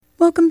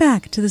Welcome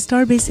back to the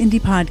Starbase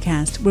Indie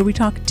Podcast, where we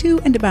talk to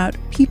and about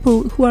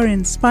people who are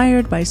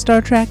inspired by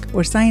Star Trek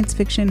or science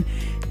fiction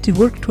to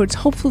work towards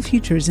hopeful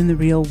futures in the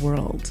real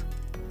world.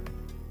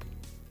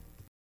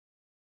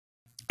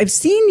 I've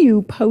seen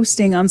you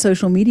posting on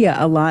social media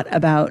a lot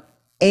about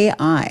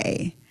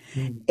AI.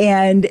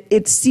 And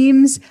it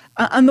seems,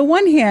 on the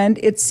one hand,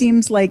 it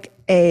seems like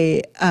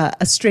a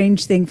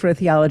strange thing for a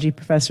theology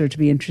professor to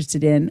be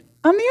interested in.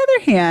 On the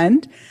other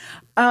hand,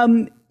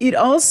 it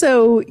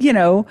also,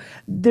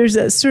 there's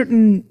a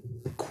certain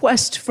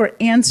quest for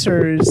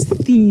answers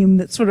theme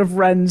that sort of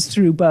runs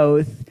through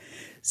both.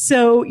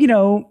 So,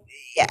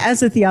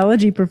 as a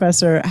theology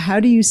professor, how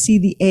do you see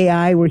the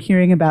AI we're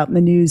hearing about in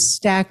the news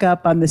stack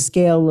up on the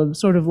scale of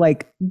sort of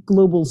like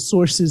global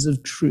sources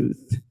of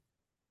truth?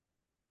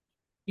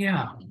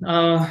 Yeah,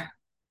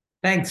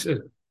 thanks.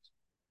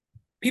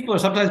 People are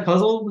sometimes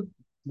puzzled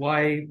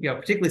why,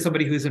 particularly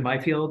somebody who's in my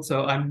field.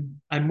 So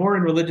I'm more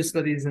in religious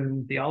studies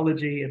and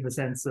theology in the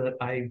sense that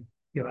I'm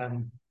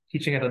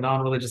teaching at a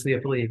non-religiously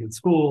affiliated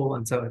school,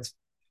 and so it's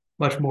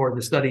much more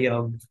the study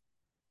of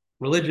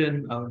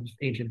religion, of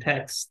ancient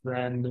texts,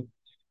 than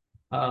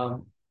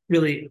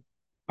really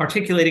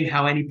articulating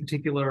how any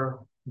particular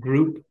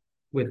group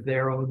with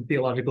their own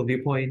theological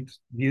viewpoint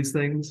views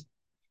things.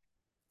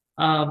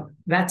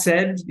 That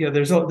said,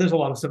 there's a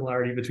lot of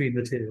similarity between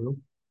the two,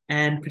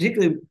 and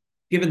particularly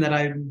given that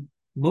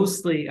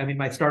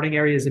my starting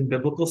area is in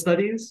biblical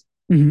studies.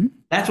 Mm-hmm.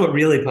 That's what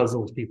really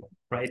puzzles people,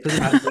 right? It doesn't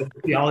matter if it's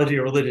theology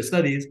or religious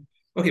studies.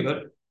 Okay,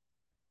 but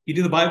you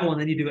do the Bible and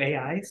then you do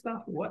AI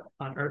stuff. What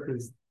on earth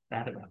is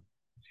that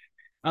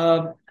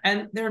about?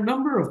 And there are a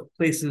number of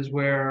places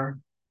where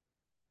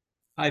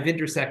I've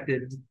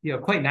intersected,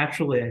 quite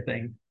naturally, I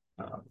think,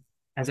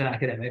 as an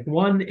academic.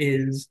 One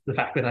is the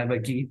fact that I'm a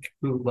geek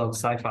who loves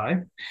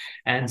sci-fi.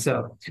 And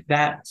so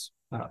that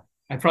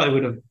I probably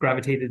would have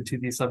gravitated to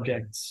these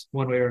subjects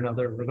one way or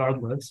another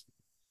regardless.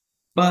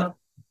 But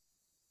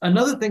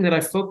another thing that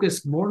I've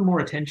focused more and more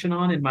attention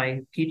on in my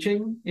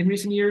teaching in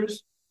recent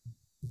years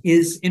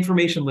is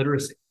information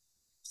literacy.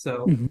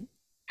 So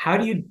how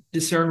do you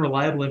discern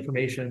reliable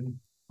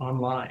information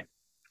online?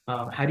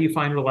 How do you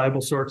find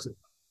reliable sources?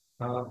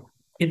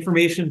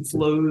 Information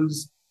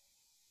flows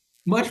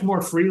much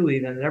more freely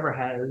than it ever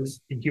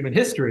has in human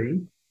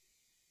history,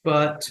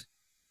 but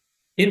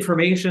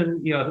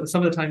information,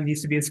 some of the time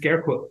needs to be in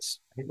scare quotes,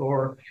 right?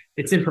 Or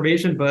it's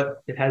information, but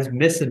it has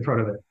myths in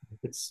front of it.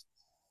 It's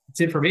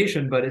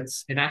information, but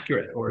it's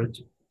inaccurate or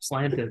it's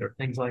slanted or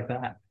things like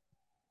that.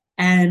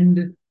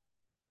 And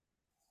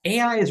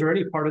AI is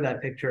already part of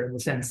that picture in the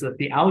sense that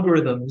the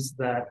algorithms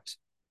that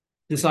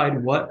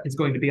decide what is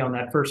going to be on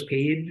that first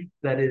page,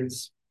 that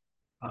is,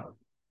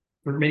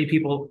 for many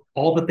people,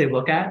 all that they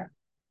look at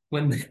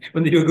when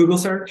they do a Google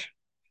search,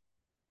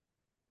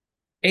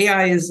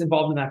 AI is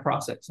involved in that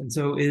process, and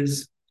so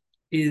is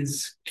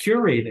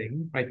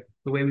curating, right?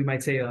 The way we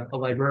might say a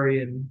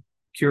librarian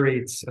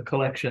curates a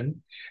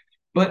collection,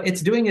 but it's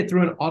doing it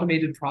through an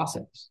automated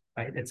process,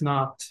 right? It's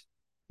not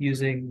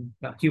using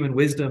human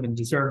wisdom and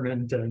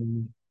discernment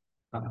and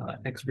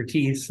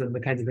expertise and the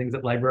kinds of things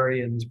that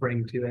librarians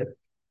bring to it.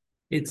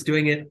 It's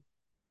doing it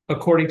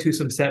according to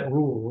some set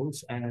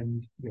rules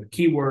and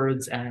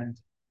keywords, and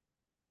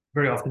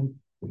very often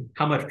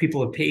how much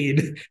people have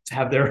paid to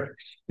have their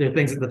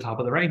things at the top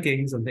of the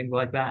rankings and things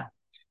like that.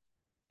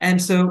 And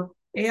so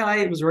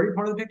AI was already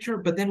part of the picture,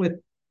 but then with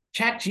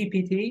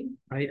ChatGPT,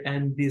 right,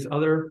 and these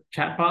other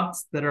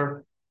chatbots that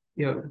are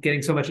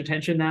getting so much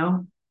attention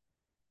now,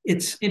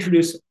 it's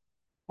introduced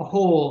a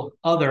whole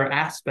other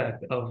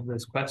aspect of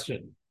this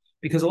question,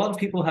 because a lot of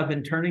people have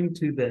been turning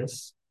to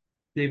this.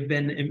 They've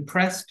been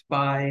impressed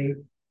by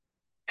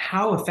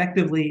how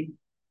effectively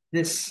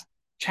this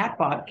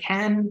chatbot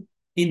can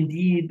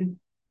indeed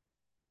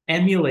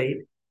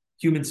emulate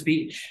human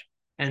speech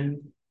and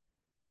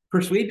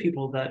persuade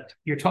people that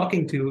you're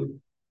talking to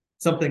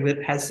something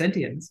that has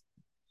sentience,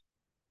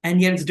 and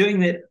yet it's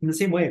doing it in the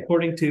same way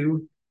according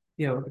to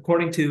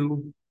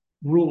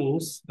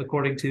rules,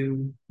 according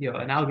to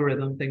an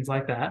algorithm, things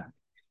like that.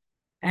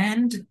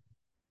 And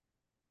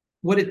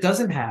what it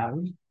doesn't have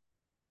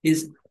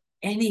is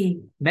any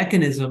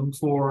mechanism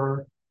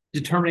for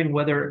determining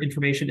whether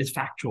information is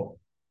factual,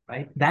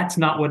 right? That's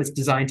not what it's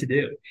designed to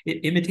do.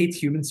 It imitates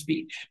human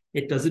speech.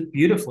 It does it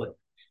beautifully.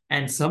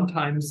 And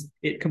sometimes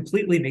it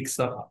completely makes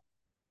stuff up.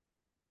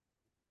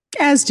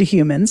 As do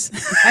humans.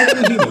 As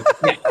do humans,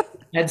 yeah.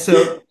 And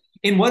so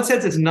in one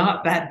sense, it's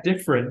not that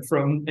different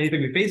from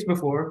anything we faced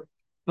before.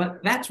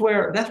 But that's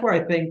where I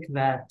think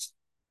that,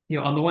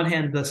 on the one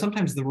hand,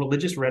 sometimes the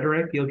religious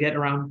rhetoric you'll get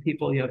around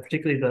people,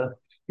 particularly the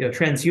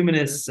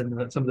transhumanists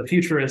and some of the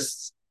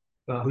futurists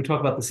who talk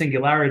about the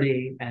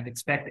singularity and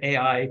expect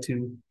AI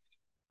to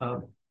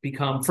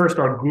become first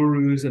our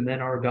gurus and then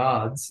our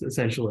gods,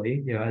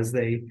 essentially, as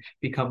they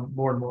become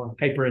more and more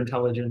hyper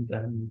intelligent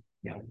and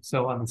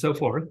so on and so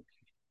forth.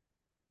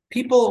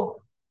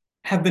 People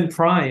have been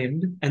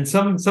primed, and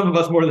some of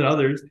us more than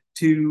others,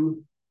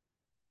 to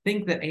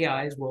think that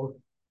AIs will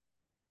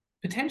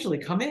potentially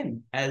come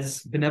in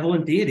as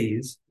benevolent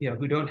deities,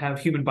 who don't have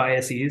human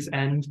biases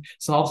and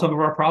solve some of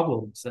our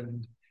problems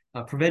and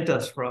prevent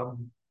us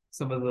from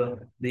some of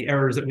the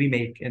errors that we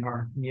make in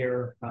our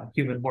near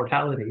human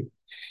mortality.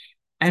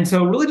 And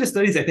so, religious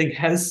studies, I think,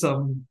 has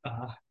some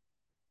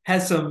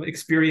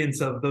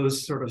experience of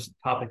those sort of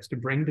topics to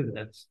bring to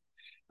this.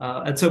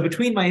 And so,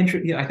 between my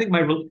interest, I think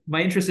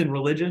my interest in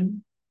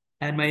religion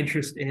and my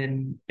interest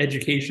in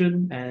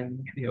education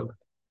and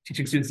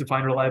teaching students to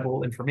find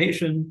reliable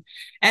information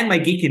and my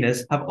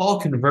geekiness have all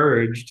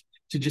converged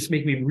to just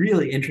make me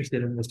really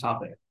interested in this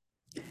topic.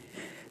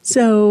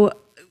 So,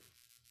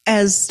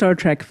 as Star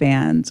Trek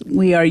fans,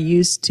 we are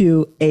used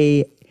to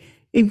a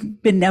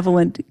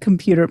benevolent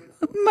computer,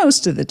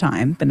 most of the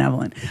time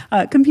benevolent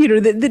computer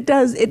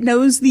it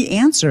knows the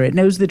answer, it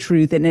knows the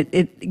truth, and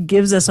it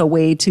gives us a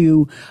way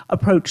to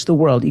approach the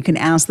world. You can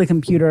ask the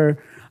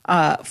computer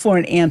for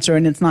an answer,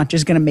 and it's not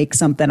just going to make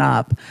something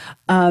up.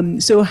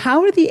 So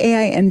how are the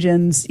AI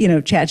engines,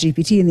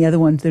 ChatGPT and the other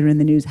ones that are in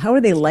the news, how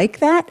are they like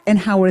that, and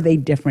how are they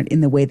different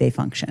in the way they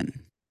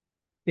function?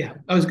 Yeah,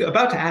 I was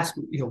about to ask,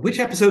 which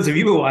episodes have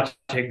you been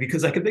watching?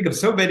 Because I can think of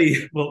so many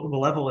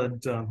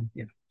malevolent,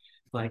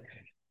 like.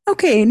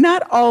 Okay,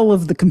 not all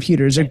of the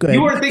computers are good.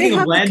 You are thinking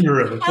of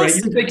Landers, right?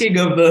 You're thinking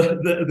of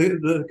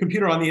the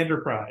computer on the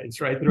Enterprise,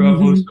 right? Throughout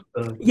most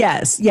of the.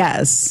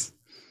 Yes.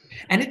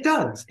 And it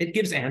does. It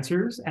gives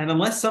answers, and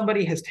unless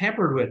somebody has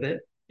tampered with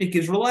it, it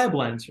gives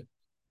reliable answers.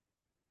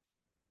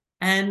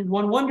 And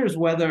one wonders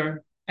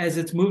whether, as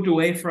it's moved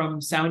away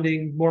from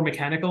sounding more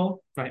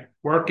mechanical, right,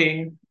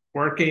 working,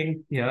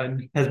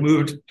 and has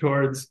moved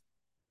towards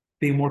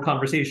being more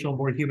conversational,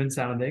 more human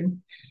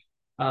sounding,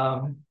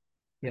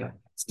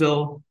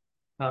 still,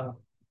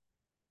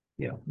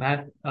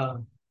 Matt,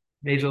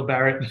 Majel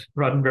Barrett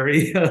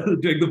Roddenberry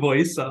doing the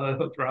voice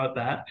throughout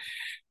that,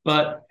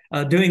 but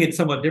doing it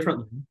somewhat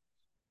differently.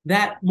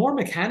 That more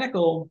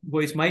mechanical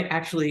voice might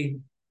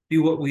actually be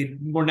what we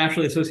more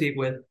naturally associate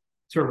with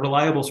sort of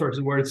reliable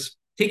sources, where it's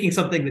taking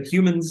something that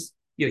humans,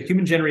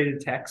 human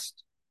generated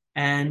text,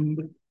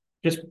 and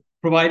just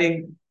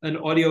providing an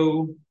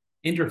audio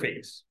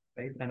interface,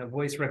 right, and a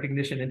voice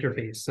recognition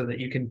interface, so that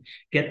you can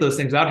get those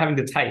things without having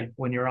to type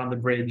when you're on the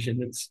bridge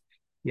and it's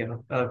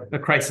a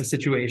crisis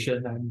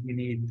situation and you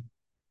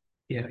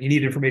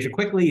need information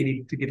quickly, you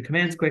need to give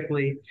commands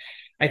quickly.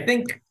 I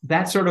think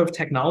that sort of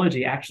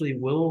technology actually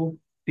will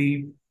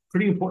be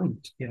pretty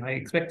important. I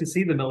expect to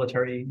see the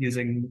military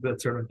using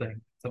that sort of thing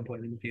at some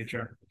point in the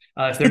future,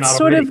 if they're not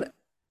already.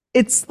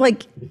 It's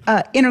like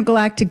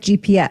intergalactic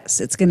GPS.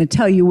 It's going to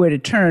tell you where to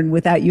turn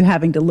without you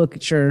having to look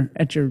at your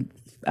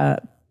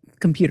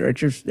computer,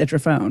 at your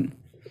phone.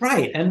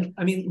 Right, and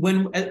I mean,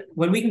 when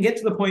we can get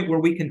to the point where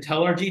we can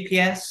tell our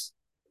GPS,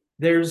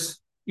 there's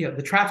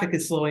the traffic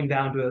is slowing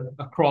down to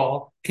a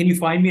crawl. Can you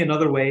find me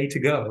another way to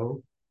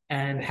go,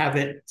 and have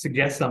it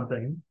suggest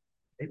something?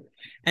 Right?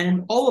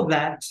 And all of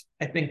that,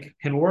 I think,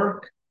 can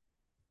work.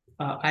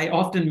 I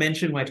often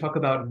mention, when I talk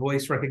about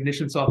voice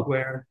recognition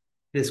software,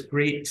 this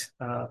great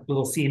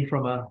little scene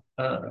from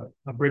a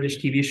British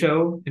TV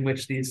show in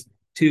which these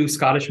two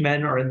Scottish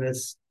men are in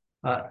this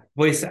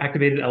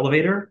voice-activated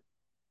elevator.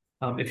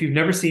 If you've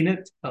never seen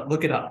it,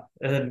 look it up,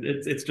 and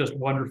it's just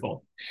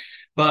wonderful.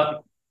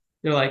 But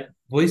they're like,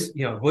 voice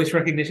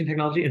recognition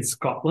technology in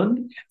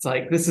Scotland. It's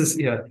like, this is,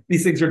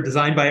 these things are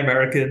designed by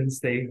Americans.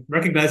 They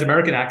recognize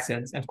American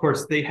accents. And of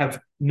course, they have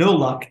no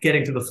luck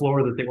getting to the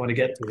floor that they want to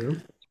get to.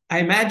 I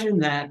imagine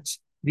that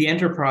the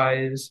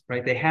Enterprise,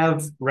 right, they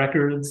have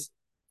records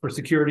for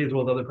security as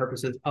well as other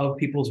purposes of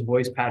people's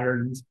voice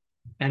patterns.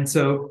 And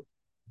so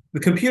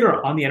the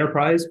computer on the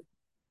Enterprise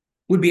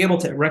would be able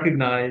to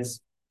recognize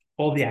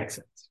all the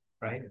accents,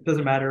 right? It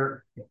doesn't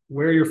matter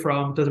where you're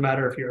from. It doesn't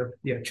matter if you're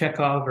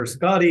Chekhov or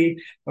Scotty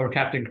or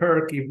Captain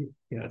Kirk.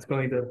 It's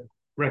going to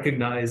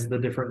recognize the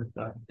different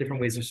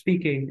ways of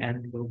speaking,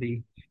 and will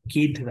be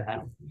keyed to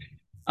that.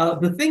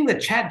 The thing that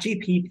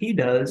ChatGPT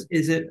does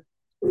is it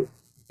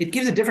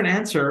gives a different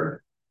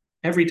answer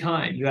every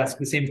time you ask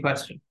the same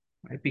question,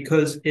 right?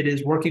 Because it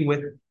is working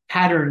with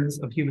patterns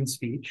of human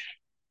speech,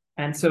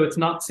 and so it's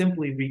not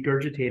simply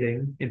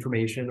regurgitating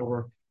information,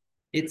 or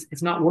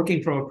it's not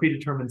working from a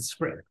predetermined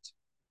script.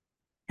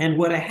 And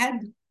what I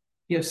had,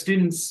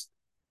 students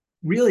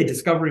really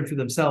discovering for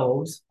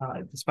themselves,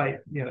 despite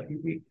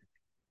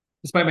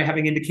my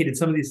having indicated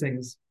some of these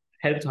things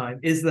ahead of time,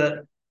 is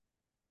that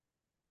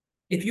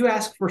if you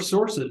ask for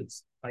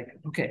sources, like,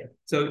 okay,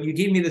 so you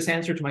gave me this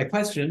answer to my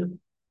question,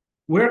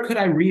 where could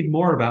I read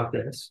more about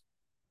this?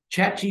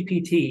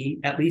 ChatGPT,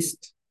 at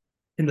least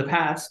in the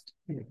past,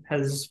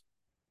 has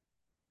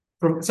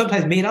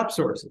sometimes made up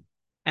sources.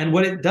 And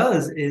what it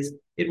does is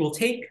it will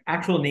take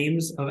actual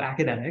names of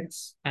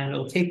academics, and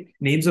it'll take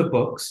names of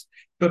books,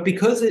 but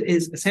because it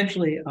is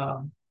essentially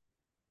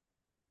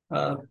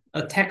a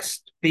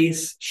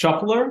text-based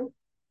shuffler,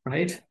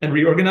 right, and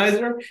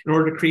reorganizer, in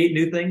order to create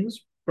new things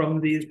from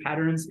these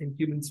patterns in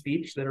human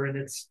speech that are in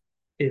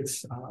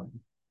its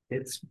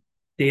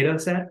data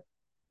set,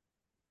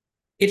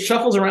 it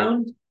shuffles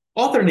around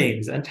author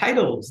names and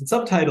titles and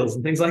subtitles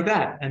and things like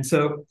that. And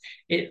so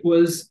it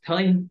was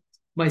telling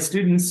my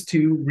students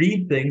to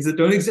read things that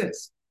don't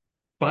exist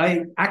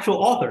by actual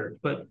authors,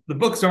 but the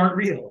books aren't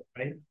real,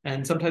 right?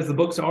 And sometimes the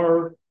books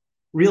are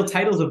real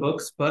titles of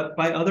books, but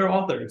by other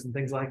authors and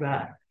things like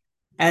that.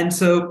 And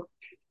so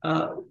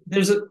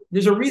there's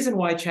a reason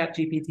why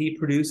ChatGPT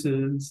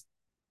produces,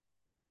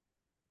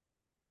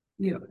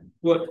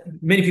 what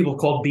many people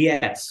call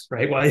BS,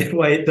 right?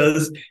 Why it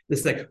does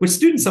this thing, which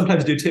students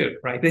sometimes do too,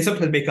 right? They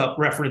sometimes make up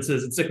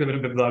references and stick them in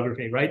a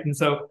bibliography, right? And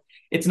so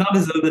it's not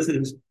as though this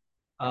is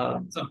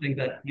something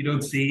that you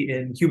don't see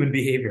in human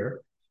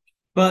behavior,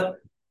 but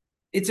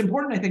it's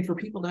important, I think, for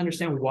people to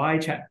understand why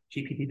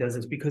ChatGPT does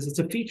this, because it's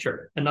a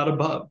feature and not a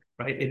bug,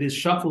 right? It is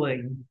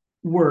shuffling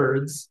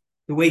words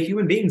the way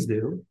human beings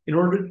do in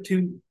order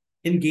to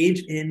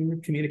engage in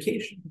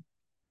communication.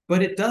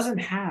 But it doesn't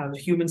have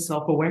human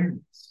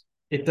self-awareness.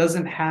 It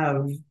doesn't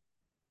have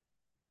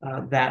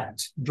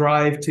that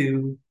drive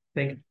to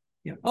think,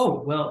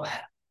 oh, well,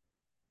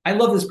 I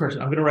love this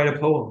person. I'm going to write a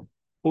poem,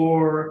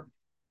 or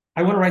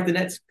I want to write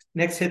the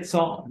next hit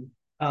song.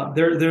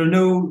 There are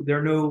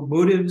no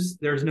motives.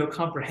 There's no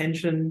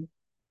comprehension,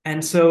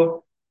 and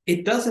so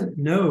it doesn't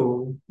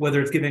know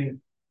whether it's giving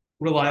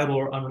reliable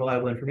or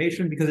unreliable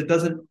information because it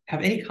doesn't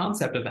have any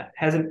concept of that.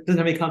 Doesn't have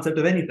any concept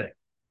of anything.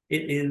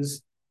 It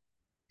is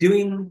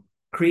doing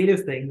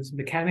creative things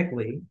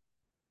mechanically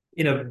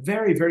in a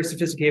very, very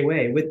sophisticated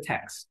way with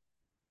text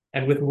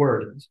and with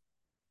words.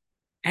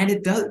 And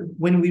it does,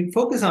 when we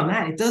focus on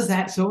that, it does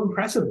that so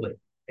impressively.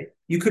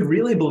 You could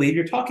really believe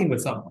you're talking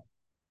with someone.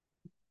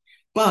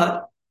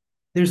 But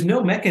there's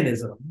no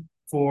mechanism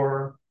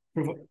for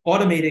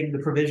automating the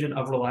provision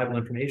of reliable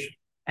information.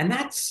 And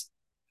that's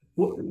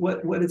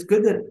what is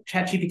good that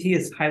ChatGPT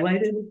has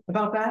highlighted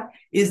about that,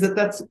 is that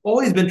that's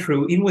always been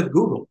true, even with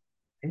Google.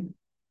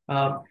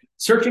 Okay?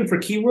 Searching for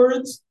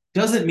keywords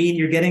doesn't mean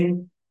you're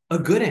getting a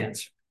good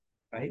answer,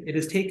 right? It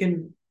has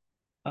taken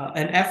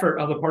an effort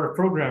on the part of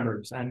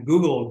programmers and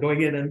Google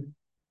going in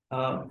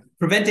and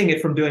preventing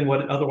it from doing what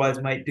it otherwise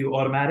might do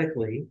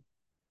automatically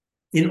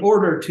in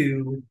order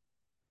to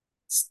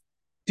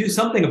do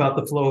something about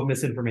the flow of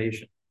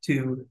misinformation,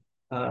 to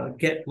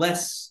get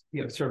less,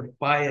 sort of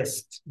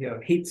biased,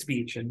 hate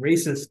speech and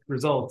racist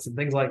results and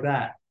things like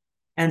that.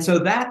 And so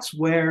that's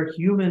where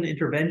human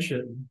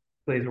intervention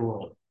plays a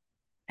role.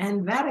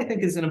 And that, I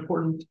think, is an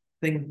important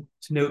thing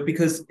to note,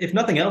 because if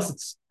nothing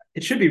else,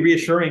 it should be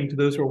reassuring to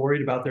those who are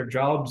worried about their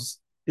jobs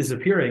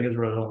disappearing as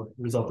a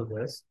result of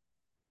this.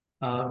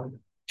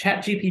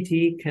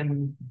 ChatGPT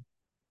can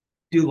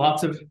do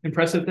lots of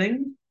impressive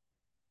things,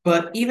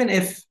 but even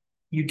if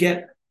you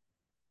get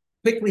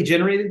quickly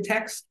generated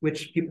text,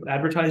 which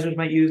advertisers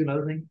might use and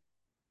other things,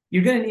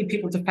 you're going to need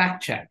people to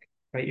fact check,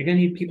 right? You're going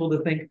to need people to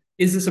think,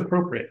 is this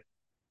appropriate?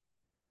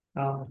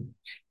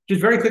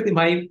 Just very quickly,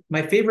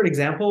 my favorite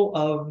example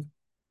of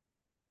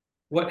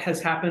what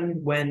has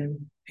happened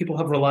when people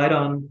have relied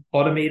on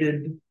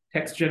automated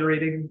text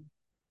generating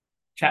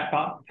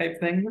chatbot type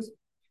things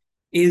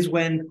is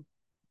when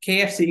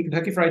KFC,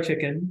 Kentucky Fried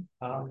Chicken,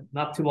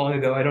 not too long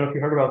ago, I don't know if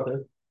you heard about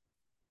this,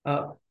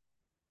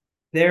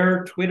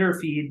 their Twitter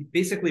feed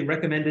basically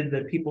recommended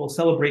that people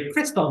celebrate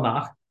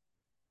Kristallnacht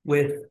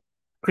with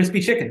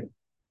crispy chicken.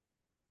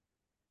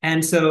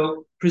 And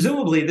so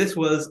presumably this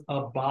was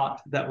a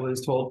bot that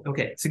was told,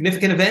 okay,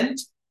 significant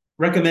event,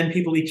 recommend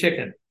people eat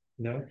chicken,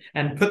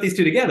 and put these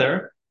two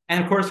together.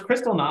 And of course,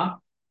 Kristallnacht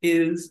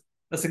is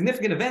a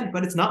significant event,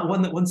 but it's not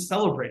one that one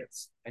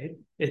celebrates, right?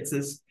 It's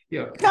this,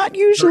 not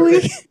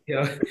usually.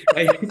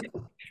 Right?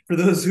 For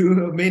those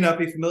who may not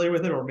be familiar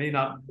with it or may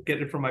not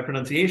get it from my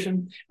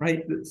pronunciation,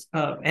 right? This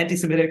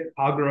anti-Semitic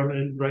pogrom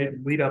and right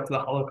lead up to the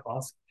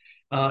Holocaust.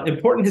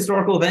 Important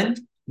historical event,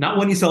 not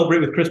one you celebrate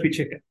with crispy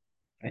chicken,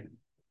 right?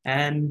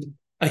 And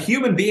a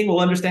human being will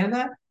understand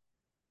that.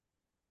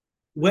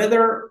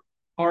 Whether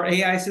our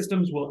AI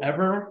systems will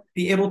ever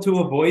be able to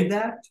avoid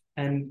that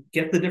and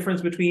get the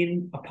difference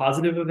between a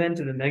positive event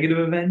and a negative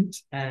event,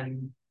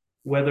 and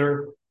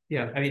whether,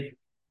 even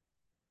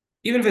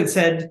if it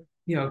said,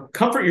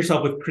 comfort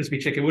yourself with crispy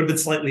chicken, would have been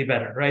slightly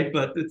better, right?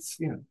 But it's,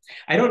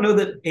 I don't know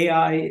that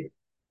AI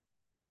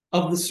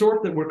of the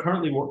sort that we're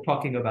currently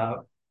talking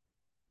about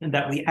and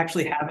that we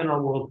actually have in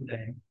our world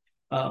today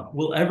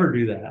will ever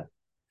do that.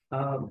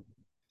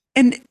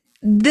 And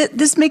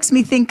this makes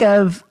me think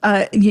of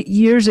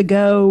years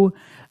ago,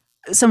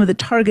 some of the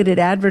targeted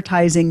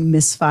advertising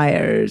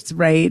misfires,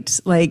 right?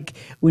 Like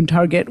when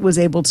Target was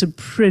able to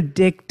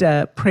predict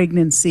a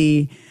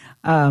pregnancy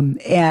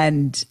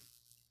and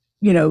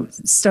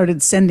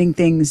started sending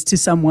things to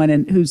someone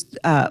and whose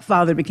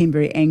father became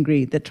very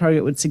angry that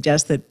Target would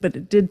suggest that, but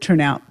it did turn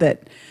out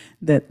that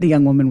the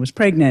young woman was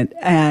pregnant.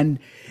 And,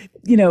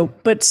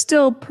 but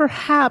still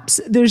perhaps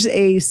there's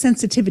a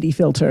sensitivity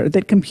filter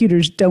that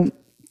computers don't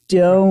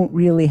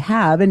really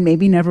have and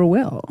maybe never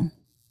will.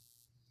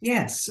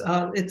 Yes,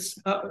 it's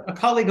a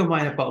colleague of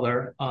mine at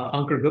Butler,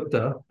 Ankur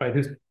Gupta, right,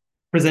 who's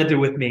presented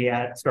with me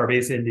at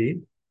Starbase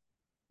Indy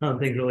on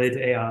things related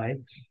to AI,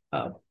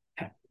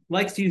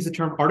 likes to use the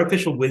term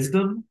artificial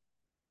wisdom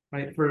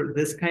right, for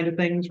this kind of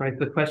things, right?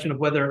 The question of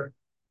whether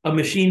a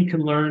machine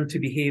can learn to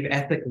behave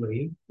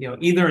ethically,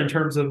 either in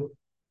terms of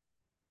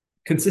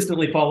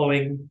consistently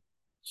following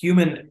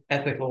human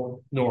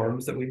ethical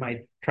norms that we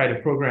might try to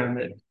program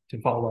it to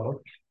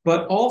follow,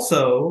 but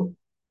also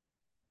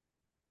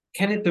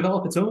can it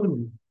develop its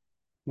own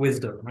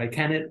wisdom, right?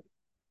 Can it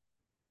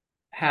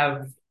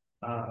have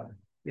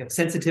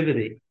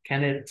sensitivity?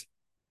 Can it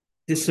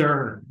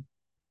discern?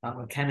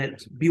 Can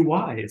it be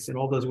wise in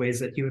all those ways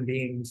that human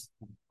beings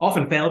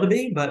often fail to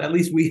be? But at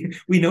least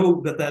we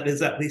know that that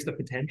is at least a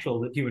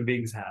potential that human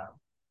beings have.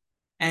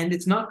 And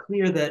it's not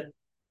clear that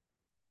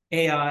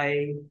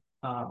AI,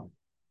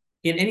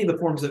 in any of the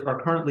forms that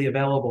are currently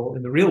available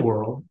in the real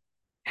world,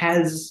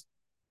 has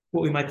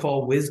what we might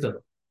call wisdom.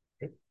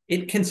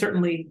 It can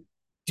certainly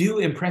do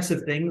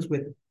impressive things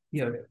with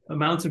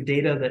amounts of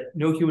data that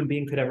no human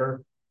being could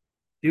ever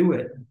deal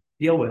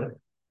with.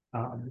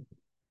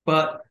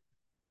 But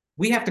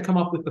we have to come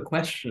up with the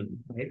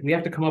question, right? We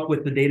have to come up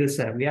with the data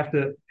set. We have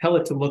to tell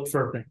it to look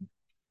for things.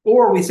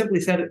 Or we simply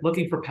set it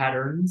looking for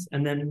patterns,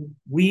 and then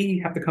we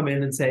have to come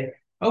in and say,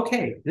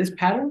 okay, this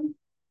pattern,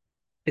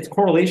 it's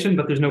correlation,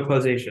 but there's no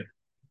causation.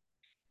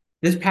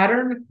 This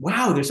pattern,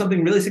 wow, there's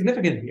something really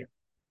significant here.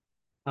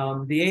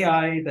 The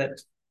AI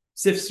that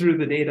sifts through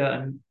the data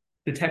and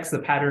detects the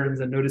patterns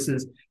and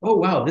notices, oh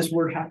wow, this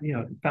word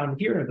found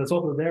here, that's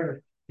also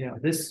there.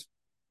 This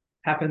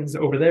happens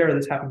over there,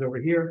 this happens over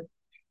here.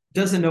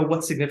 Doesn't know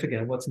what's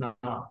significant, what's not,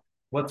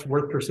 what's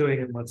worth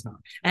pursuing and what's not,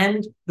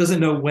 and doesn't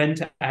know when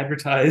to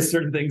advertise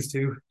certain things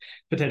to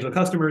potential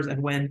customers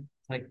and when,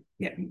 like,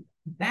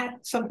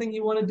 that's something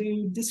you want to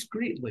do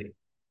discreetly.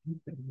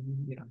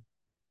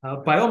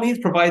 By all means,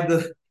 provide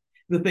the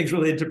things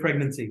related to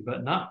pregnancy,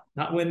 but not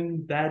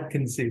when dad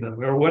can see them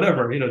or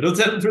whatever. Don't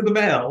send them through the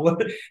mail,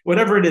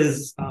 whatever it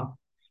is.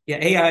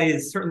 AI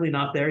is certainly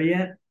not there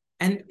yet,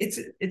 and it's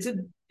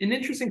an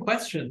interesting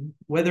question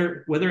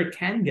whether it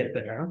can get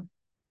there.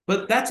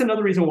 But that's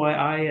another reason why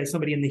I, as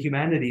somebody in the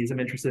humanities,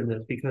 am interested in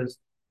this, because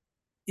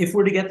if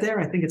we're to get there,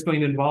 I think it's going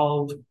to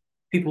involve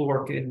people who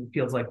work in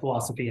fields like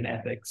philosophy and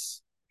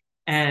ethics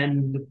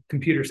and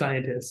computer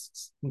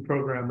scientists and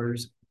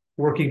programmers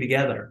working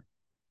together,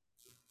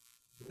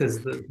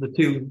 because the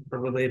two are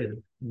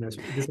related.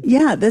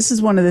 Yeah, this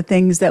is one of the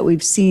things that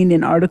we've seen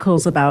in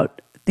articles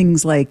about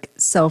things like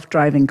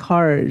self-driving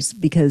cars,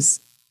 because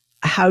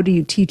how do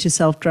you teach a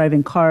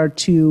self-driving car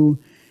to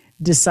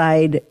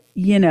decide,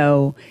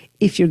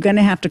 if you're going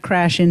to have to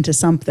crash into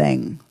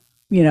something,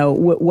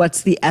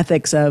 what's the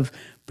ethics of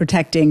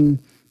protecting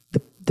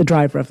the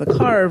driver of the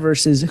car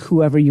versus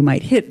whoever you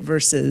might hit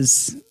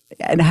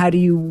and how do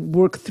you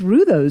work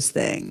through those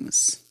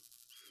things?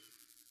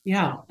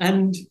 Yeah,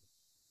 and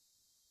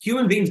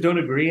human beings don't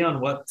agree on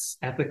what's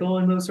ethical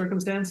in those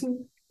circumstances,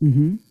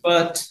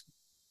 but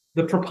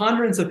the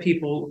preponderance of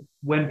people,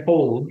 when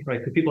polled, right,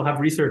 because people have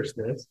researched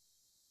this,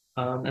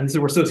 and so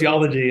where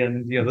sociology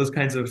and those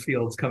kinds of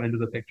fields come into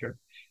the picture,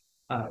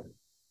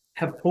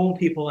 have polled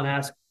people and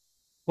asked,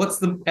 what's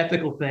the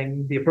ethical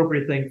thing, the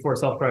appropriate thing for a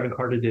self-driving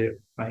car to do,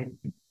 right?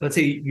 Let's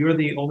say you're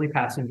the only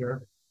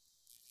passenger.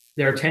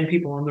 There are 10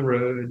 people on the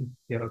road,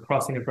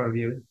 crossing in front of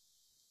you.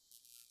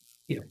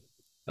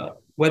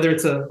 Whether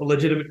it's a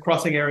legitimate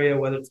crossing area,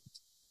 whether it's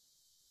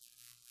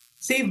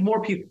save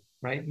more people,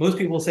 right? Most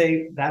people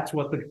say that's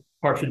what the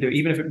car should do,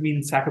 even if it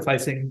means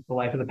sacrificing the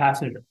life of the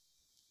passenger.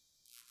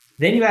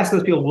 Then you ask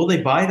those people, will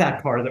they buy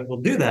that car that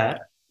will do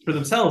that for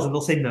themselves? And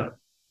they'll say no.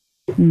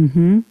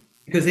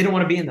 Because they don't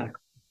want to be in that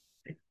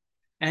car.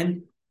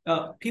 And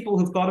people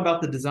who've thought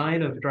about the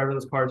design of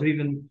driverless cars have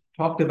even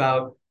talked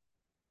about,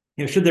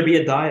 should there be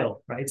a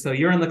dial, right? So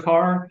you're in the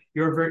car,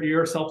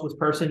 you're a selfless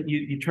person,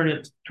 you turn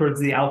it towards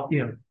the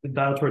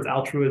dial towards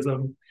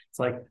altruism. It's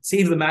like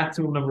save the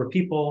maximum number of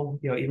people,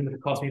 even if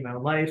it costs me my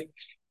own life.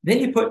 Then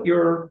you put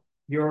your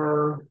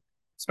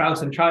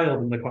spouse and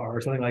child in the car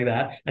or something like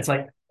that. It's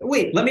like,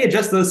 wait, let me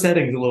adjust those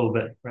settings a little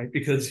bit, right?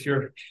 Because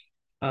you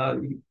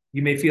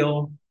may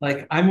feel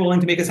like I'm willing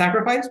to make a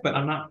sacrifice, but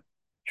I'm not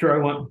sure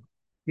I want,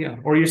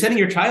 or you're sending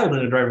your child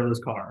in a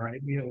driverless car,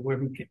 right? Where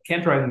who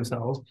can't drive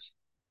themselves,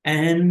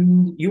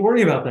 and you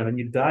worry about them and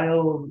you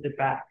dial it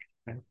back.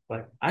 Right?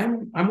 Like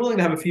I'm willing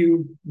to have a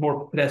few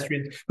more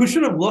pedestrians who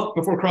should have looked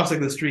before crossing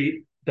the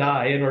street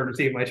die in order to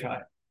save my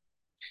child.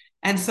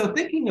 And so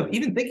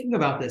thinking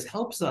about this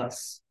helps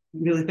us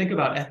really think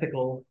about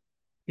ethical,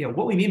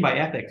 what we mean by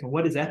ethics and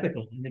what is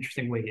ethical in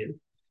interesting ways,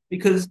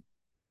 because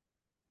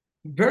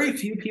very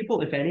few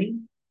people, if any,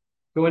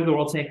 go into the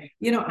world saying,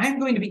 I'm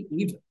going to be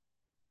evil.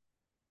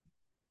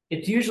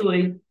 It's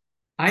usually,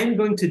 I'm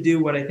going to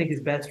do what I think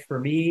is best for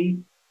me,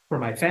 for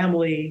my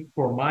family,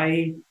 for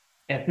my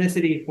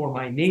ethnicity, for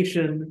my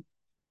nation,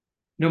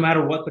 no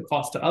matter what the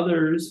cost to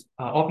others.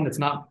 Often it's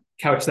not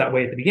couched that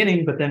way at the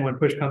beginning, but then when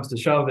push comes to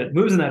shove, it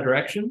moves in that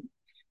direction.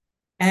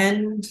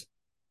 And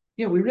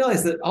we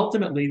realize that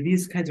ultimately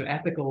these kinds of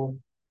ethical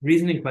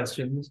reasoning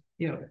questions,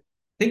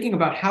 thinking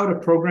about how to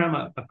program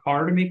a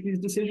car to make these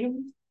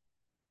decisions,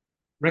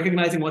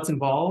 recognizing what's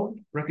involved,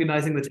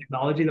 recognizing the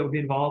technology that would be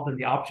involved and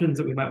the options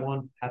that we might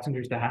want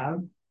passengers to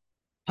have,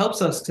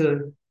 helps us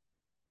to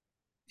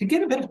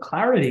get a bit of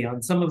clarity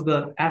on some of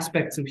the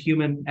aspects of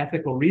human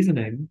ethical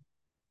reasoning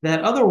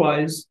that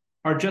otherwise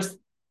are just,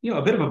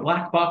 a bit of a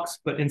black box,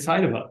 but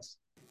inside of us.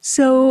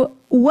 So,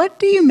 what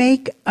do you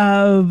make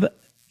of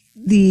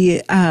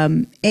the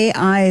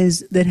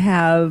AIs that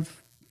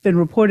have been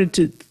reported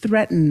to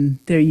threaten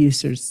their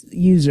users?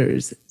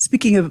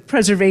 Speaking of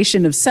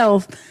preservation of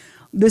self,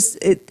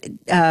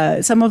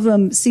 some of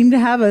them seem to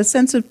have a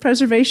sense of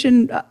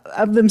preservation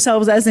of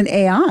themselves as an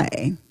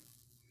AI.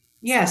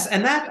 Yes,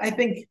 and that I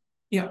think,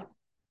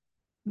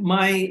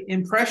 my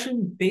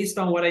impression based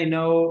on what I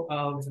know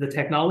of the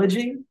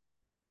technology,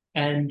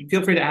 and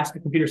feel free to ask a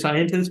computer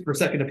scientist for a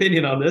second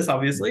opinion on this,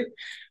 obviously,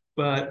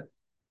 but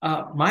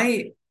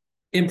my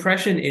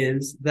impression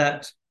is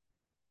that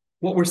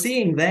what we're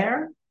seeing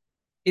there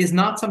is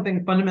not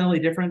something fundamentally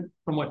different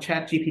from what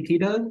ChatGPT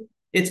does.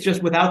 It's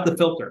just without the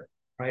filter,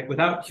 right?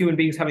 Without human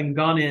beings having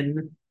gone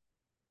in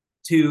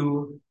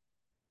to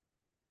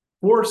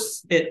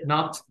force it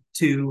not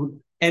to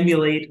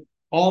emulate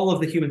all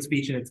of the human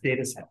speech in its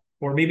data set,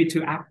 or maybe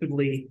to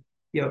actively,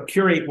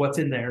 curate what's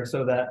in there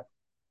so that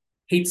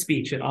hate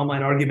speech and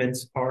online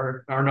arguments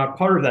are not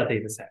part of that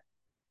data set.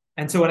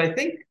 And so what I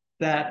think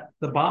that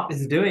the bot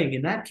is doing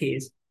in that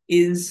case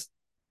is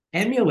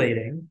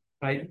emulating,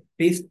 right,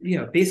 based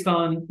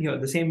on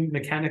the same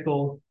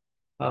mechanical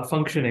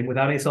functioning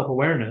without any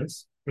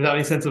self-awareness, without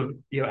any sense of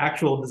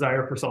actual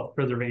desire for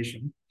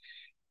self-preservation,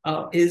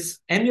 is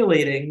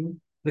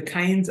emulating the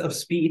kinds of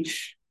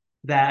speech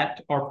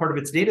that are part of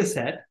its data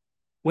set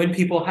when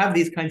people have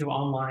these kinds of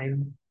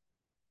online,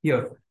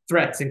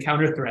 threats and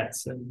counter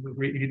threats and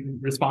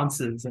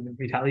responses and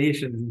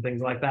retaliations and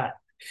things like that.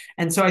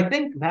 And so I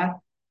think that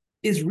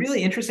is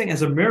really interesting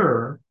as a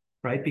mirror,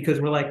 right?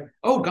 Because we're like,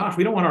 oh gosh,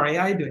 we don't want our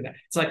AI doing that.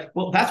 It's like,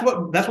 well, that's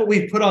what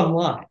we've put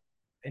online.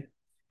 Right?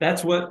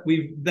 That's what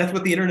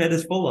the internet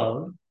is full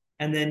of.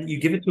 And then you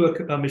give it to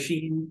a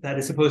machine that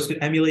is supposed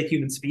to emulate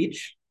human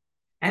speech,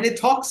 and it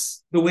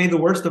talks the way the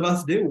worst of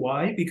us do.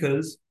 Why?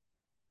 Because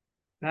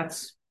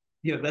that's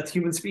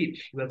human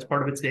speech. That's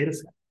part of its data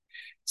set.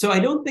 So I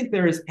don't think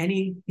there is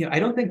I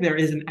don't think there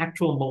is an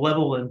actual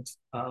malevolent,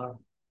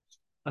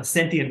 a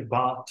sentient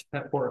bot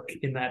at work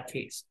in that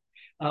case.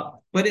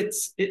 But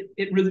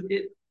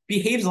it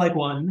behaves like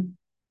one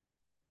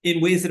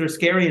in ways that are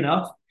scary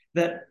enough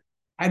that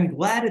I'm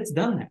glad it's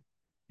done that.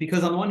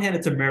 Because on one hand,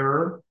 it's a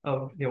mirror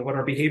of what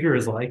our behavior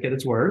is like at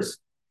its worst.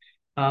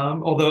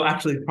 Although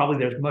actually, probably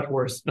there's much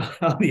worse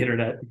on the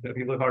internet if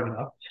you look hard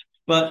enough.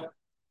 But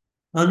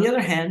on the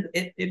other hand,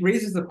 it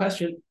raises the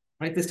question,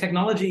 right? This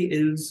technology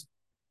is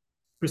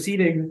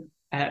proceeding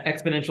at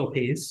exponential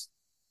pace.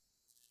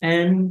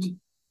 And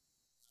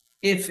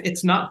if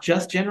it's not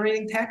just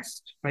generating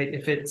text, right?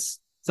 If it's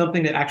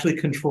something that actually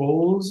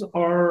controls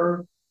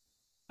our,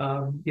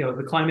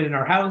 the climate in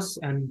our house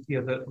and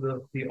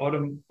the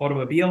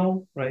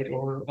automobile, right,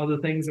 or other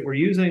things that we're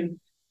using,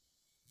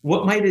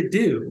 what might it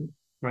do,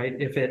 right?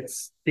 If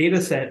its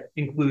data set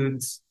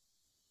includes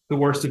the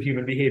worst of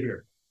human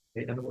behavior,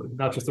 right? And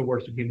not just the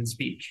worst of human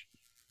speech,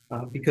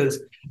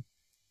 because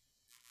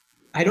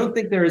I don't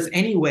think there is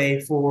any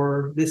way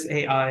for this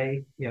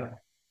AI,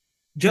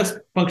 just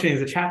functioning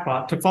as a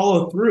chatbot, to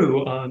follow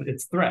through on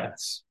its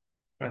threats,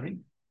 right?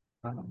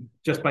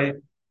 Just by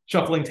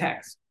shuffling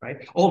text, right?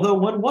 Although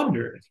one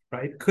wonders,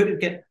 right? Could it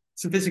get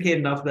sophisticated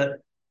enough that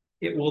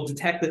it will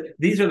detect that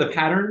these are the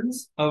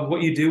patterns of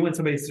what you do when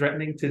somebody's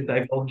threatening to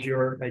divulge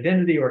your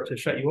identity or to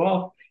shut you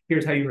off?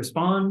 Here's how you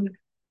respond.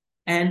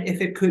 And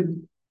if it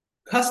could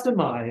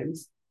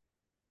customize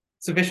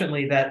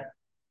sufficiently that,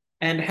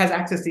 and has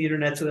access to the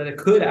internet so that it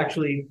could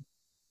actually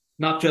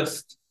not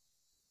just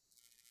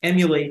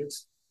emulate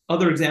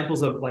other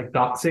examples of like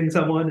doxing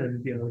someone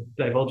and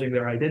divulging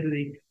their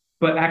identity,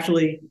 but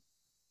actually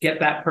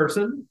get that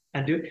person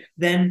and do it,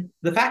 then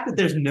the fact that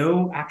there's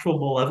no actual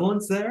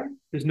malevolence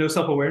there's no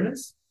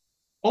self-awareness,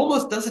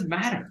 almost doesn't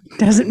matter.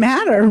 Doesn't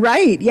matter,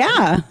 right?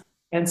 Yeah.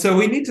 And so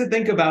we need to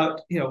think about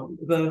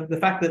the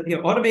fact that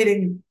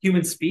automating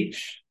human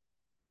speech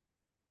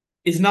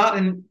is not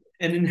an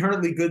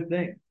inherently good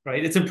thing,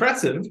 right? It's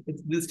impressive.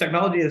 This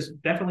technology has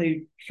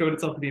definitely showed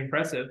itself to be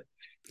impressive.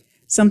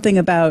 Something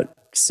about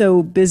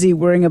so busy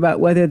worrying about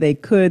whether they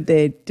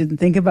didn't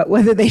think about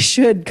whether they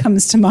should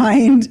comes to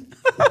mind.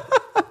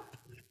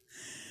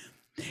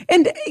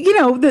 And,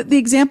 the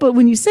example,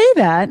 when you say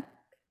that,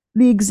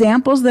 the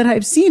examples that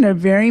I've seen are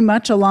very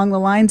much along the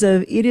lines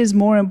of, it is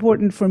more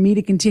important for me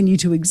to continue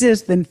to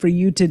exist than for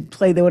you to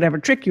play whatever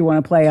trick you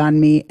want to play on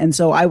me. And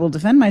so I will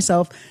defend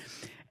myself.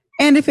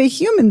 And if a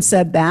human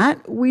said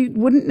that, we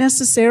wouldn't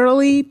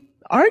necessarily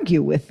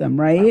argue with them,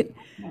 right?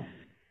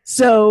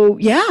 So,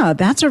 yeah,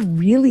 that's a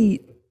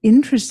really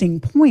interesting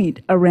point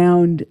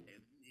around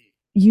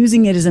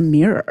using it as a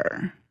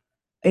mirror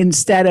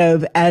instead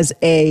of as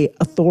a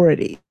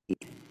authority.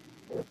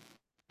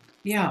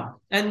 Yeah,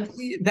 and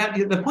that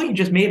the point you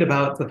just made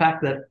about the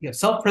fact that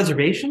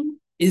self-preservation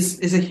is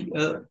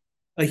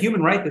a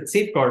human right that's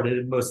safeguarded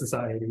in most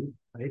societies,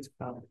 right?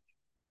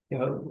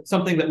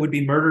 Something that would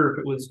be murder if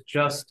it was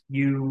just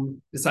you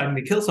deciding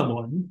to kill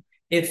someone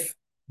if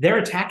they're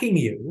attacking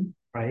you,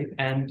 right,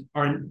 and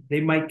they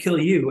might kill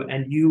you,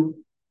 and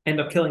you end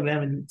up killing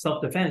them in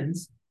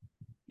self-defense,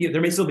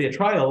 there may still be a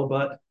trial,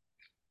 but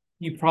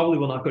you probably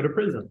will not go to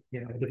prison,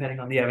 depending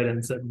on the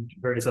evidence and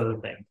various other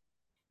things.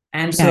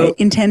 And Yeah, so,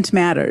 intent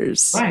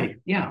matters. right,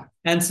 yeah.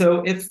 And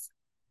so if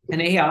an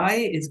AI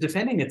is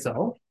defending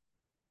itself,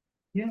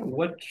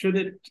 what should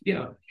it,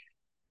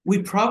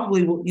 we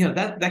probably will,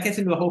 that gets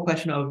into the whole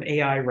question of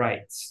AI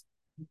rights.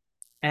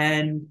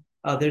 And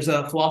there's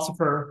a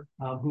philosopher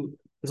who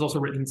has also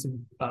written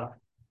some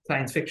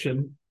science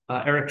fiction,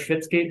 Eric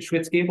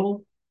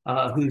Schwitzgebel,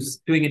 who's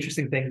doing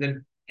interesting things.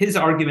 And his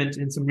argument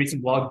in some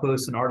recent blog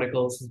posts and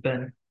articles has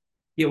been,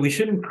 we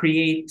shouldn't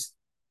create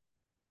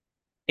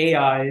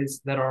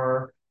AIs that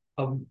are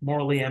of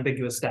morally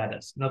ambiguous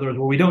status. In other words,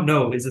 where we don't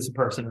know, is this a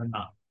person or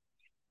not?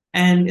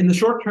 And in the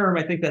short term,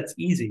 I think that's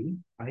easy,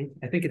 right?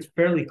 I think it's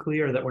fairly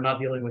clear that we're not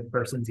dealing with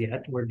persons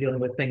yet. We're dealing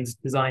with things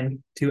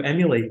designed to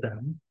emulate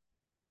them.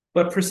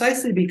 But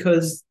precisely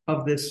because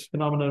of this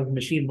phenomenon of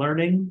machine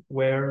learning,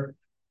 where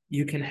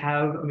you can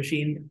have a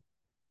machine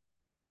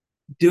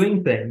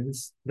doing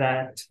things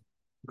that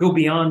go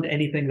beyond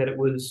anything that it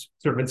was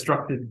sort of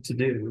instructed to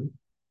do,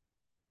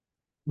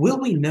 will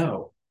we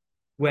know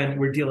when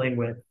we're dealing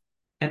with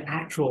an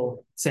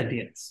actual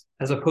sentience,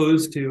 as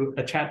opposed to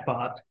a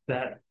chatbot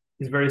that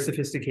is very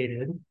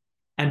sophisticated,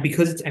 and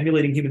because it's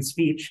emulating human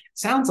speech,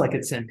 sounds like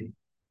it's sentient?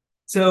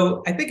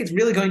 So I think it's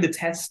really going to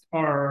test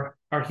our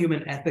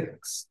human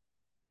ethics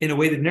in a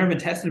way that's never been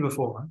tested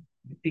before,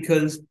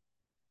 because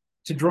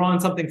to draw on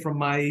something from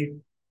my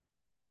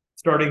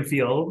starting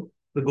field,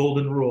 the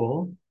golden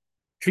rule,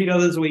 treat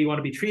others the way you want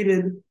to be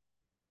treated,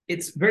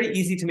 it's very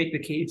easy to make the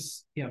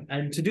case,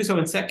 and to do so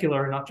in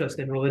secular, not just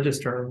in religious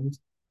terms,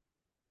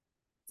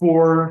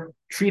 for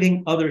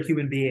treating other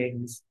human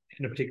beings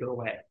in a particular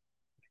way.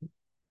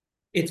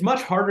 It's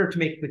much harder to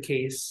make the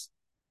case,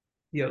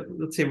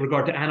 let's say, with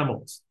regard to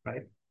animals,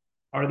 right?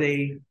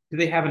 Do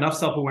they have enough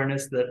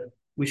self-awareness that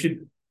we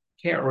should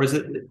care? Or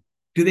do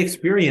they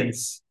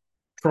experience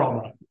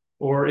trauma?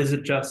 Or is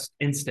it just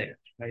instinct,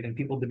 right? And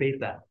people debate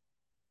that.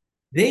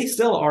 They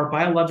still are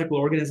biological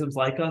organisms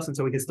like us, and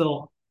so we can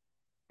still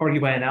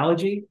argue by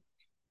analogy.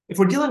 If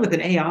we're dealing with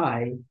an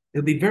AI,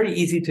 it'll be very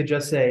easy to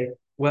just say,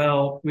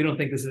 well, we don't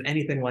think this is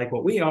anything like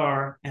what we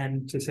are,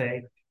 and to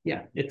say,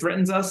 yeah, it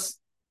threatens us,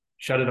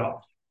 shut it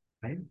off,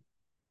 right?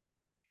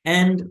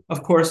 And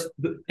of course,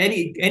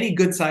 any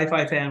good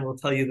sci-fi fan will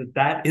tell you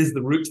that is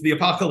the route to the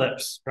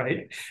apocalypse,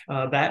 right?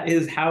 That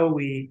is how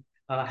we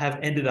have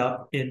ended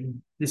up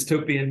in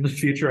dystopian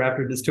future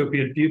after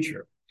dystopian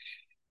future.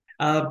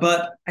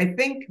 But I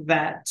think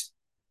that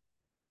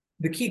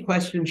the key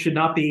question should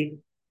not be,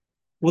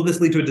 will this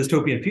lead to a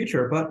dystopian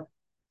future? But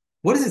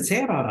what does it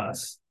say about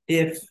us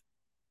if,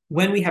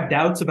 when we have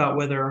doubts about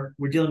whether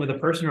we're dealing with a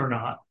person or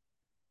not,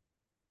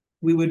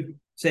 we would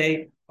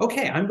say,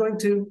 okay, I'm going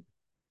to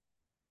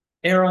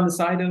err on the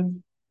side of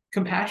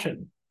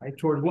compassion, right,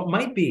 toward what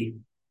might be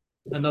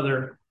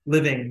another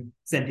living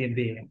sentient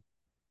being?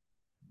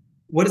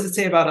 What does it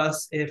say about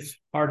us if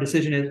our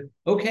decision is,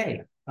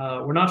 okay,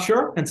 we're not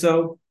sure, and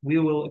so we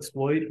will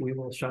exploit, we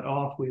will shut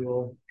off, we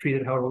will treat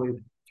it however we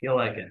feel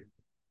like it?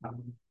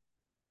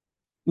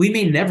 We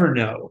may never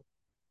know,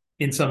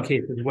 in some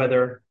cases,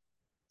 whether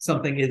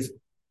something is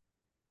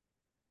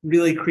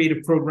really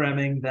creative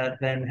programming that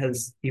then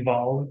has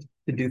evolved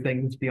to do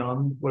things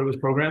beyond what it was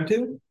programmed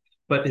to,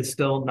 but is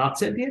still not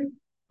sentient,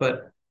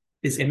 but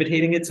is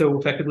imitating it so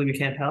effectively we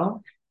can't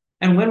tell.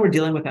 And when we're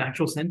dealing with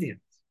actual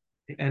sentience.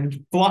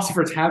 And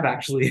philosophers have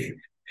actually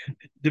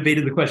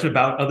debated the question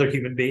about other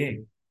human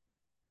beings.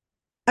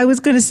 I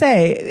was going to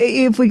say,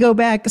 if we go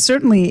back,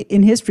 certainly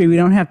in history, we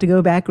don't have to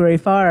go back very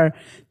far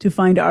to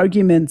find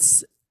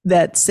arguments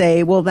that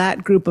say, well,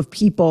 that group of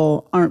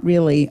people aren't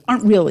really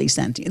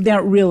sentient. They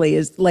aren't really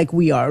as like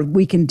we are.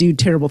 We can do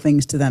terrible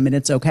things to them and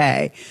it's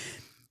okay.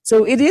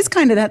 So it is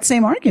kind of that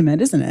same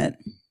argument, isn't it?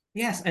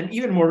 Yes, and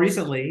even more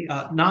recently,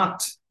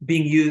 not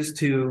being used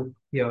to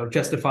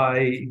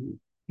justify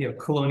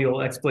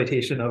colonial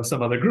exploitation of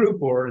some other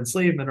group or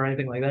enslavement or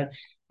anything like that.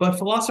 But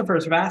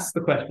philosophers have asked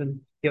the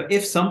question,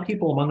 if some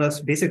people among us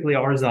basically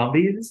are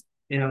zombies,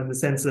 in the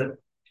sense that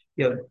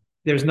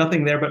there's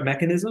nothing there but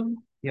mechanism,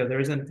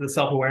 there isn't the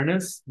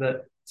self-awareness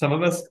that some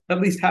of us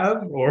at least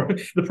have, or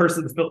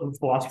the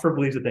philosopher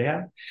believes that they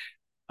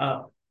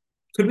have.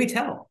 Could we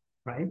tell,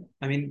 right?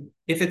 I mean,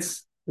 if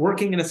it's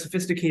working in a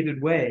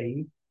sophisticated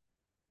way,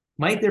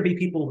 might there be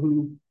people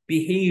who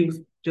behave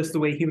just the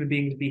way human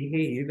beings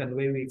behave and the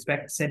way we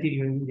expect sentient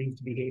human beings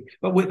to behave,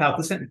 but without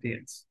the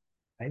sentience,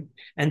 right?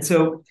 And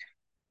so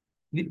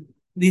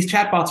these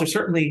chatbots are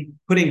certainly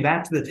putting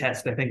that to the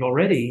test, I think,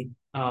 already,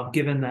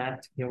 given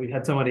that we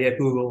had somebody at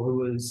Google who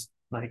was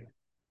like,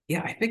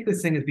 yeah, I think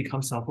this thing has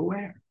become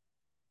self-aware.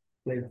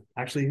 They've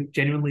actually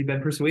genuinely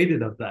been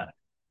persuaded of that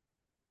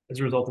as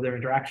a result of their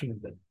interaction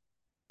with it.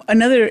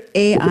 Another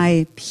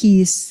AI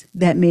piece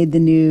that made the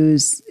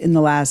news in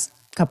the last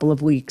couple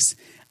of weeks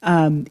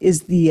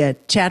is the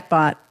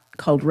chatbot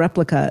called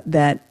Replica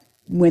that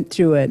went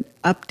through an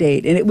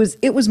update, and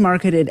it was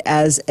marketed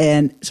as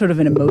an sort of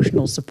an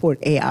emotional support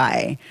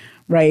AI,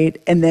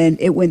 right? And then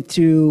it went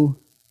through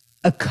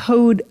a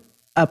code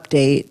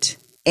update,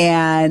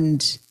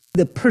 and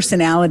the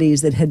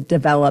personalities that had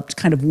developed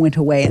kind of went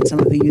away, and some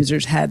of the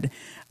users had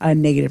a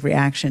negative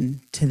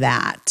reaction to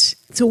that.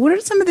 So what are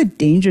some of the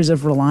dangers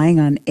of relying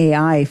on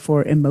AI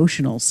for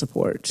emotional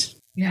support?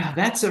 Yeah,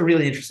 that's a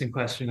really interesting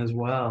question as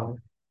well.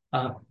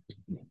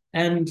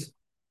 And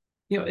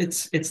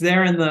it's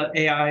there in the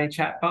AI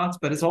chatbots,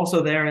 but it's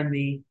also there in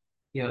the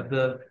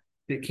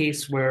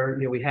case where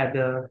we had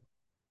a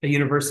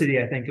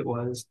university, I think it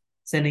was,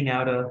 sending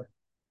out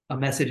a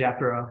message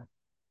after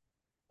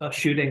a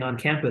shooting on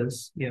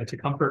campus, to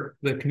comfort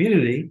the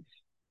community.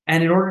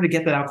 And in order to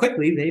get that out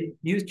quickly, they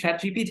used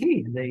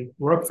ChatGPT, and they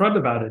were upfront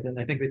about it. And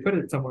I think they put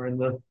it somewhere in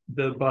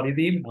the body of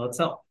the email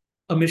itself.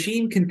 A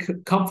machine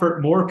can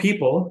comfort more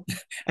people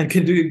and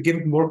can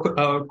give more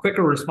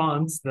quicker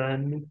response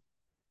than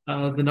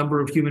the number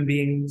of human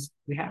beings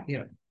we have.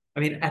 I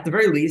mean, at the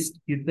very least,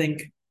 you'd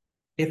think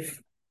if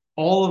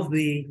all of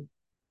the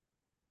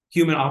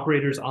human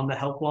operators on the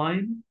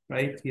helpline,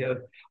 right,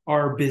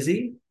 are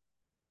busy,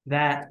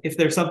 that if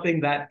there's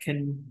something that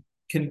can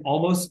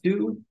almost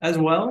do as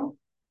well,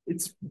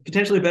 it's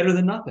potentially better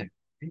than nothing.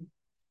 Right?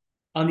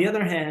 On the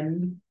other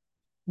hand,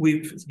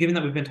 given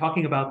that we've been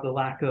talking about the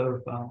lack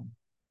of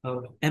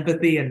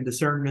empathy and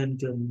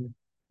discernment and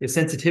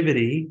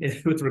sensitivity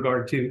with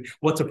regard to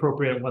what's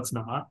appropriate and what's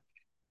not,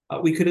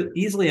 we could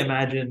easily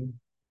imagine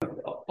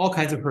all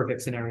kinds of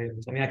perfect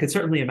scenarios. I mean, I could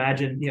certainly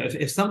imagine,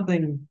 if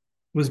something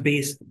was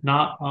based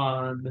not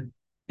on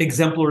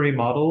exemplary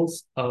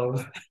models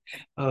of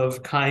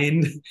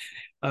kind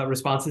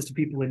responses to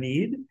people in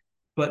need,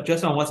 but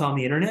just on what's on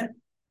the internet,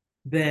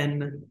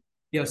 then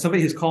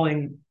somebody who's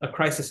calling a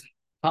crisis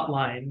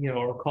hotline,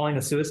 or calling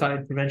a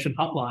suicide prevention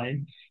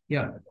hotline,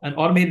 an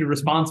automated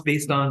response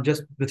based on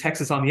just the text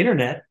that's on the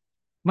internet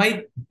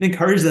might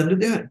encourage them to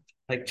do it.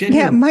 Like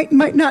genuinely. Yeah,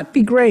 might not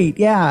be great.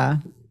 Yeah.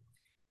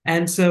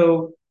 And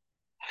so,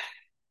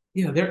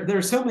 there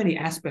are so many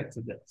aspects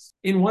of this.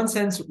 In one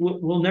sense,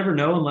 we'll never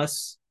know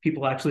unless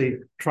people actually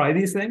try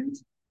these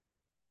things.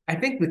 I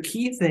think the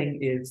key thing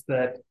is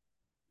that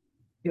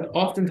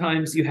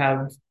oftentimes you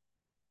have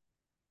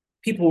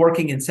people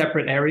working in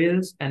separate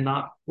areas and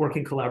not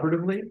working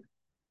collaboratively,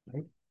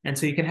 right? And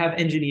so you can have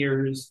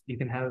engineers, you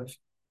can have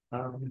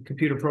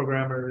computer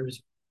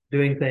programmers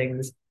doing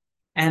things.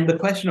 And the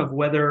question of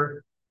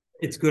whether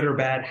it's good or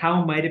bad,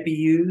 how might it be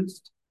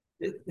used?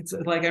 It's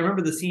like, I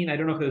remember the scene, I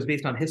don't know if it was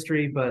based on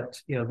history, but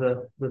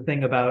the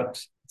thing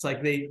about, it's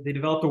like they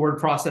developed a word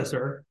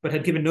processor, but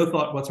had given no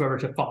thought whatsoever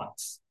to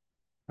fonts,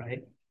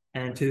 right?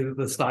 And to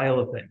the style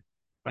of things,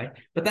 right?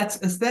 But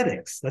that's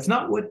aesthetics. That's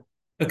not what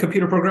a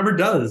computer programmer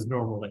does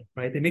normally,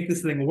 right? They make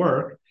this thing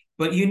work,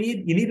 but you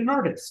need an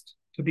artist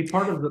to be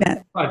part of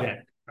the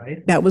project,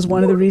 right? That was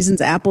one of the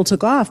reasons Apple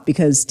took off,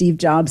 because Steve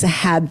Jobs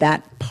had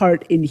that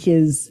part in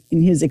his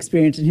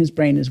experience, in his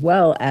brain, as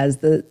well as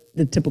the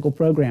typical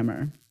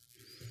programmer.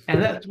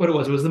 And that's what it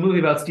was. It was the movie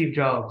about Steve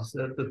Jobs.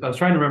 I was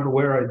trying to remember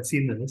where I'd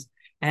seen this.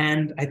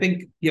 And I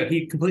think,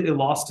 he completely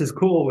lost his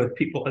cool with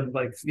people, and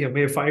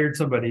may have fired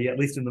somebody, at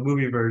least in the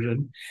movie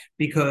version,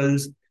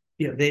 because,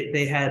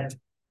 they had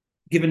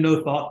given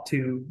no thought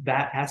to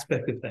that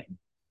aspect of things.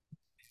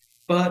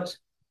 But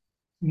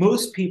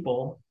most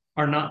people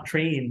are not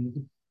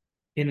trained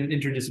in an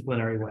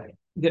interdisciplinary way.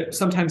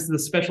 Sometimes the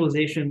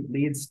specialization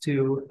leads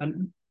to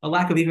a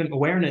lack of even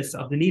awareness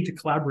of the need to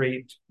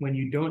collaborate when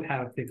you don't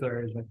have particular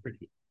areas of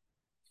expertise.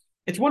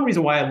 It's one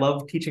reason why I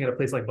love teaching at a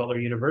place like Butler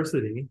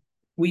University.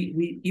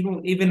 We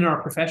even in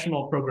our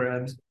professional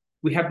programs,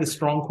 we have this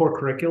strong core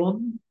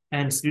curriculum,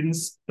 and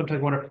students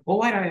sometimes wonder, well,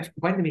 why did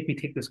they make me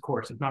take this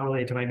course? It's not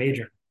related to my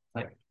major.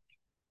 Like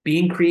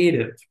being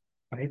creative,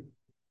 right?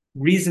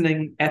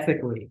 Reasoning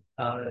ethically,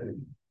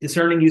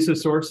 discerning use of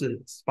sources,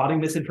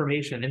 spotting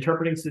misinformation,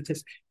 interpreting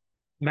statistics,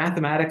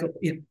 mathematical.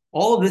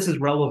 All of this is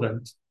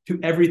relevant to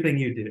everything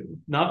you do,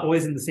 not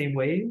always in the same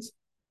ways,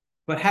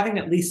 but having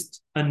at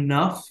least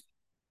enough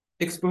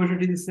exposure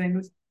to these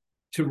things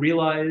to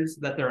realize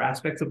that there are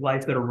aspects of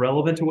life that are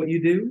relevant to what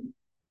you do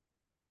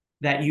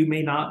that you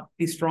may not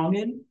be strong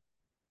in,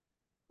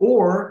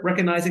 or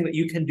recognizing that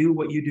you can do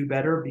what you do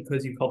better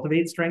because you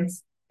cultivate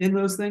strengths in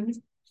those things.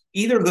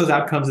 Either of those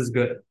outcomes is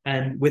good.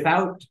 And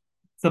without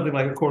something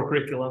like a core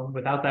curriculum,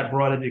 without that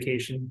broad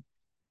education,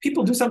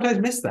 people do sometimes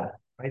miss that,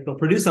 right? They'll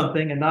produce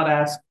something and not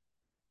ask,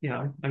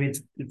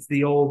 it's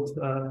the old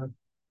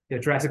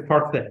Jurassic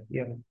Park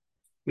thing.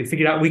 We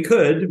figured out we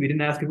could, we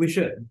didn't ask if we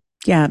should.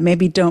 Yeah,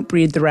 maybe don't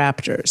breed the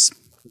raptors.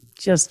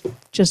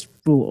 Just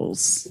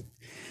rules.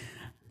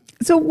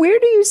 So where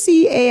do you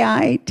see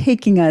AI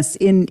taking us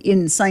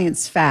in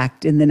science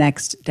fact in the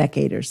next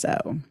decade or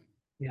so?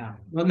 Yeah.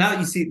 Well,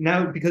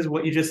 now because of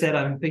what you just said,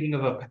 I'm thinking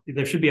of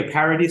there should be a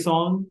parody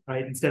song,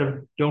 right? Instead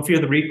of "Don't Fear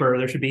the Reaper,"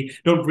 there should be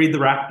 "Don't Breed the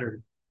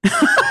Raptor."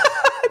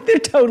 There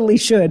totally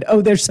should.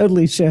 Oh, there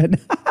totally should.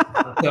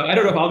 So I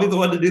don't know if I'll be the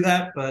one to do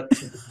that, but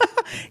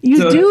You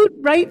So do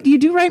write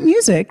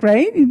music,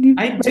 right?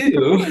 I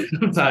do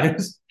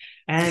sometimes.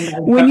 And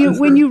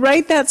When you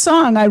write that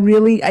song, I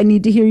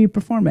need to hear you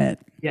perform it.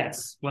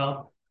 yes,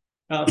 well,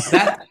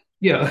 that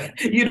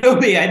you know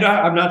me. I know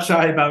I'm not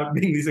shy about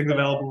making these things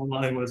available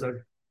online.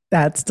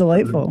 That's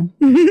delightful.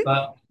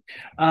 But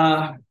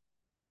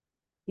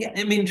yeah,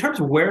 I mean, in terms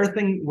of where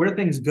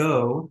things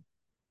go,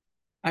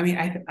 I mean,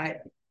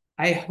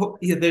 I hope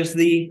there's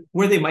the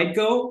where they might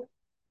go,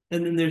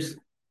 and then there's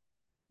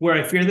where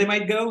I fear they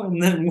might go,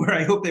 and then where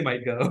I hope they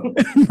might go.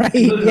 Right.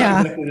 Those are not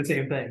Yeah. exactly the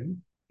same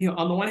thing.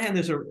 On the one hand,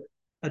 there's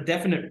a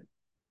definite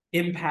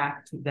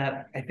impact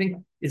that I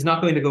think is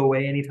not going to go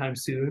away anytime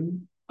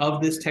soon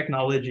of this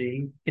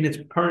technology in its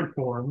current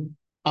form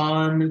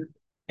on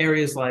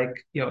areas like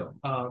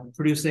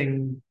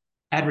producing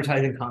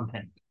advertising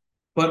content,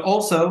 but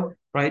also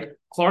right.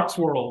 Clark's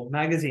World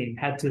magazine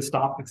had to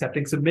stop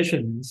accepting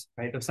submissions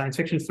right of science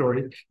fiction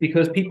stories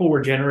because people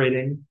were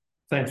generating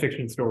science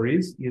fiction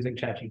stories using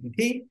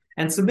ChatGPT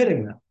and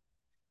submitting them,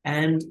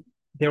 and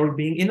they were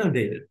being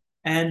inundated.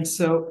 And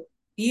so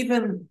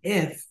even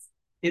if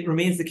it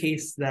remains the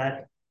case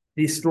that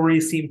these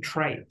stories seem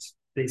trite,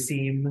 they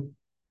seem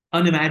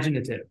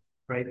unimaginative,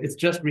 right? It's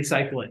just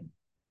recycling.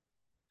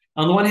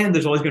 On the one hand,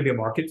 there's always going to be a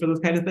market for those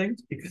kind of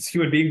things because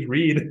human beings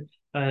read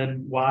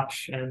and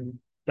watch and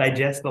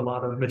digest a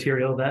lot of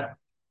material that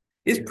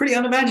is pretty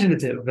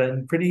unimaginative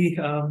and pretty,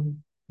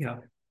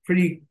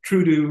 pretty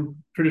true to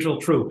traditional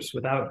tropes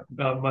without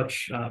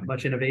much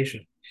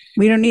innovation.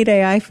 We don't need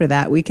AI for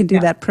that. We can do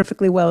Yeah. that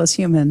perfectly well as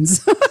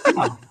humans.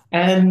 Yeah.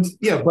 And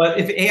but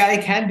if AI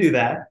can do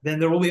that, then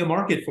there will be a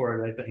market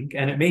for it, I think,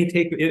 and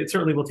it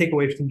certainly will take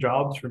away some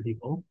jobs from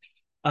people.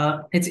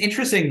 It's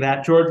interesting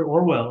that George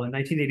Orwell in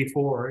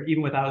 1984,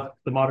 even without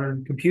the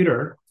modern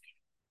computer,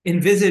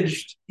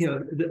 envisaged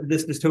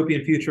this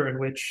dystopian future in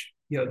which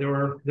there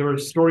were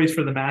stories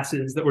for the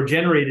masses that were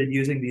generated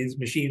using these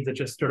machines that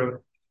just sort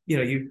of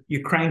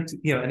you cranked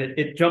and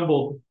it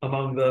jumbled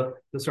among the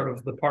sort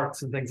of the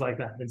parts and things like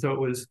that, and so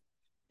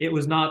it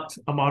was not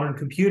a modern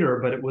computer,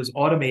 but it was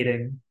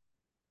automating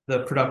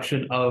the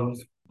production of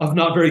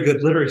not very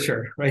good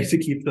literature, right, to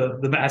keep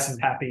the masses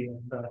happy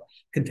and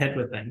content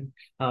with things,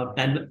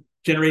 and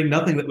generating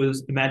nothing that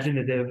was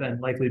imaginative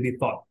and likely to be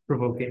thought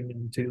provoking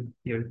and to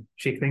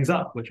shake things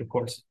up, which of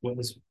course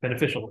was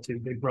beneficial to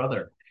Big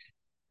Brother.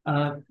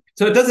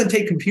 So it doesn't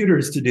take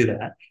computers to do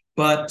that,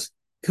 but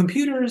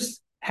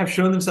computers have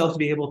shown themselves to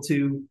be able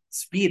to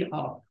speed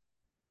up,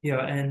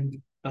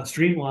 and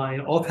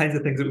streamline all kinds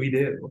of things that we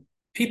do.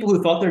 People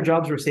who thought their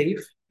jobs were safe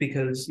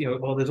because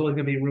well, there's always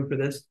going to be room for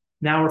this.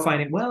 Now we're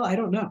finding, well, I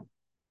don't know.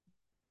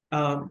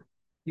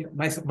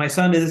 My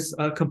son is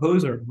a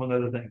composer, among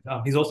other things.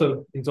 He's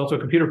also a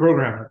computer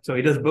programmer, so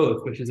he does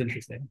both, which is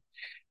interesting.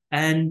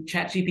 And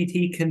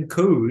ChatGPT can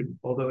code,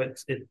 although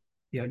it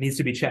needs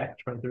to be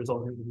checked, right? The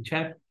results need to be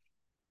checked.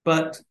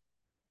 But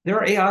there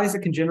are AIs that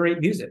can generate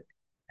music.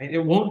 Right?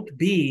 It won't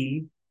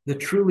be the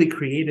truly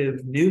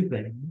creative new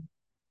thing,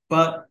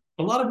 but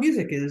a lot of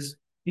music is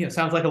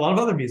sounds like a lot of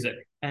other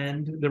music,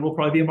 and there will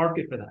probably be a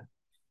market for that.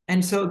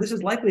 And so this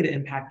is likely to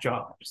impact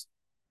jobs.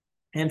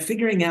 And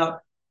figuring out,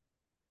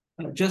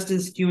 just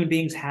as human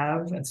beings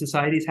have and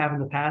societies have in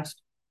the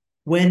past,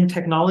 when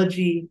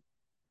technology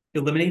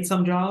eliminates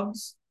some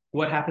jobs,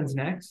 what happens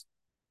next,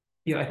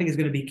 I think is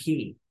going to be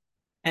key.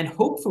 And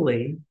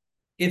hopefully,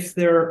 if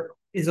there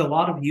is a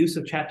lot of use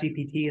of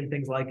ChatGPT and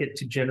things like it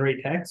to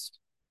generate text,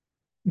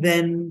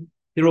 then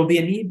there will be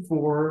a need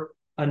for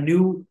a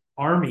new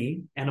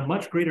army and a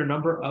much greater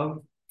number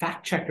of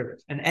fact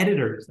checkers and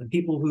editors and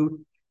people who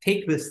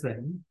take this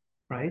thing,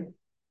 right,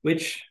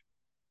 which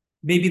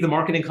may be the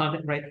marketing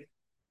content, right?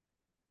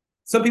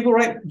 Some people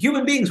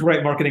human beings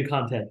write marketing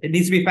content. It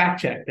needs to be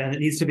fact checked, and it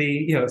needs to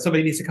be,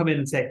 somebody needs to come in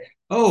and say,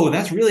 oh,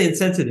 that's really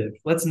insensitive.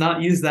 Let's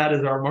not use that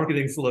as our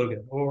marketing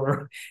slogan,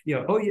 or,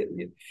 oh,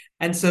 yeah.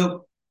 And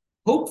so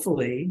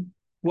hopefully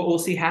what we'll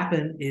see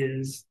happen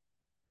is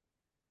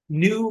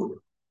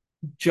new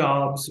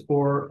jobs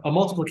or a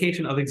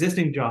multiplication of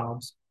existing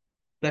jobs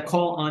that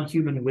call on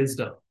human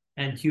wisdom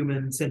and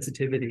human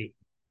sensitivity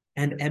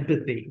and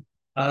empathy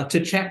to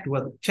check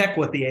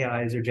what the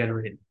AIs are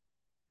generating.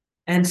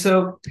 And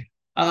so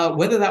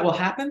whether that will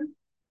happen,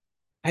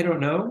 I don't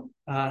know.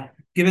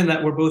 Given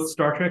that we're both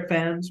Star Trek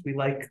fans, we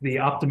like the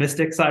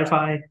optimistic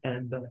sci-fi,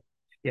 and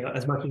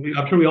as much as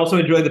I'm sure we also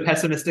enjoy the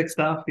pessimistic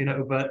stuff,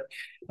 but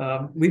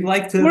we'd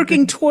like to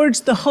working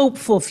towards the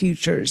hopeful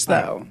futures,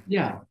 though.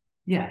 Yeah.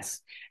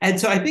 Yes. And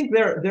so I think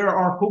there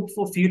are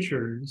hopeful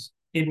futures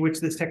in which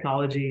this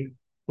technology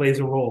plays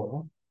a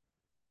role.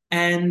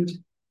 And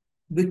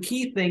the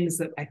key things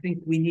that I think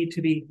we need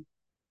to be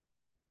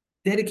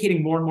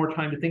dedicating more and more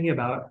time to thinking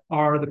about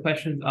are the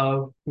questions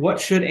of what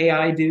should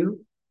AI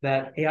do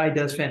that AI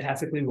does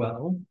fantastically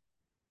well,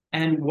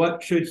 and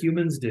what should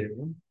humans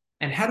do,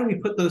 and how do we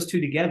put those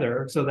two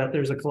together so that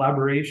there's a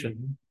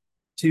collaboration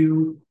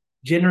to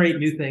generate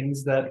new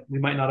things that we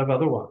might not have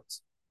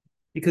otherwise.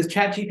 Because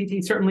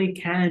ChatGPT certainly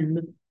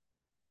can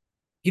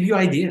give you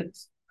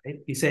ideas, right?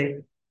 You say,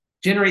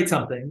 generate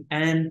something,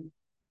 and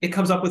it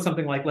comes up with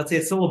something like, let's say,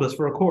 a syllabus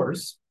for a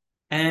course,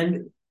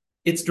 and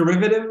it's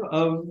derivative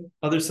of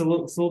other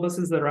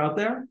syllabuses that are out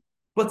there,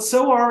 but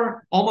so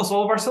are almost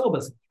all of our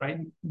syllabuses, right?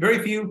 Very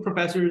few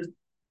professors,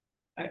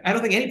 I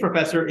don't think any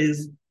professor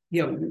is,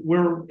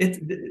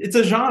 it's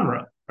a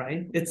genre,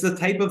 right? It's a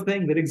type of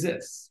thing that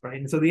exists, right?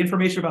 And so the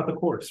information about the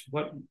course,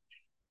 what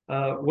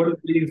are the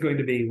readings going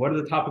to be? What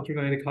are the topics you're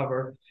going to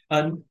cover?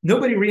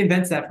 Nobody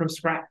reinvents that from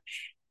scratch.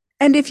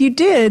 And if you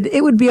did,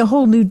 it would be a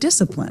whole new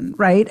discipline,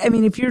 right? I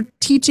mean, if you're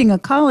teaching a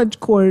college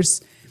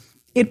course,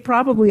 it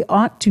probably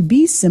ought to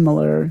be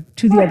similar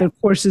to the other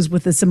courses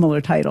with a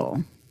similar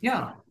title.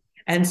 Yeah.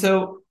 And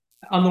so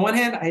on the one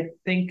hand, I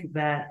think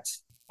that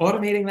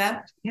automating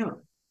that,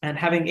 and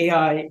having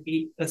AI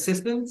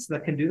assistants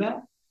that can do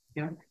that,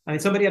 I mean,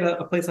 somebody at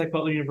a place like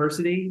Butler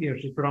University,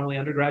 which is predominantly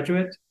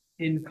undergraduate,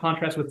 in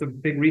contrast with the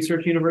big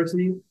research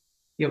universities,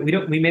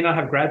 we may not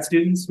have grad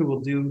students who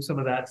will do some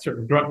of that sort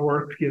of grunt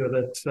work,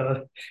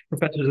 that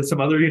professors at some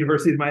other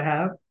universities might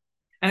have.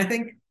 And I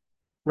think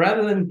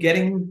rather than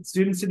getting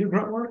students to do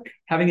grunt work,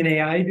 having an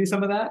AI do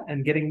some of that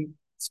and getting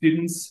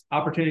students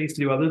opportunities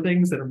to do other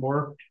things that are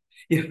more,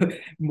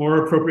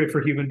 more appropriate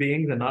for human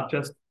beings and not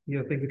just,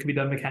 things that can be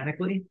done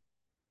mechanically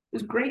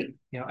is great.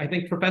 I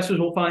think professors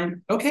will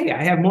find, okay,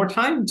 I have more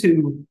time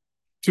to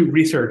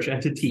research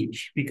and to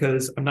teach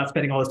because I'm not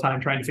spending all this time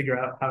trying to figure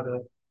out how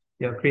to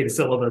create a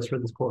syllabus for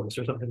this course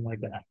or something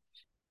like that.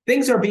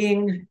 Things are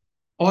being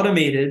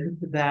automated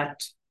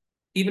that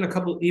even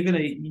a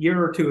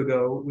year or two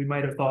ago, we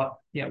might have thought,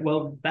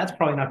 well, that's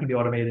probably not going to be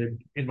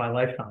automated in my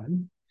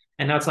lifetime.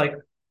 And now it's like,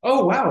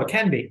 oh, wow, it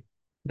can be.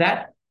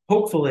 That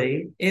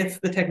hopefully,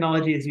 if the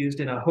technology is used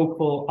in a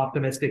hopeful,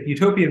 optimistic,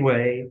 utopian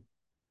way,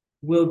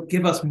 will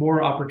give us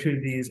more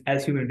opportunities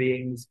as human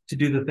beings to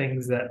do the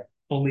things that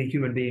only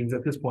human beings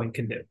at this point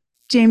can do.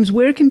 James,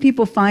 where can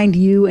people find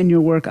you and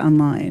your work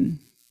online?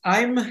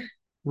 I'm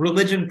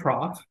Religion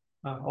Prof,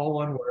 all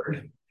one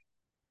word.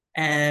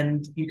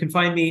 And you can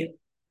find me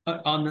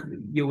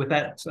with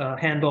that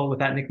handle, with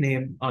that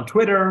nickname on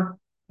Twitter.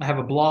 I have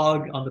a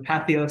blog on the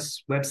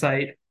Patheos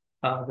website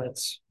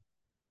that's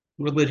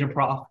Religion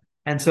Prof.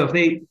 And so if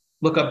they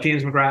look up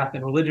James McGrath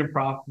and Religion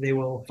Prof, they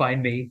will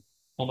find me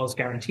almost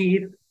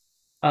guaranteed.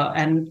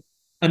 And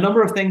a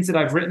number of things that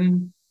I've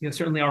written,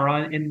 certainly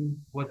are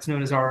in what's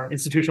known as our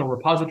institutional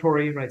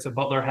repository, right? So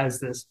Butler has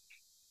this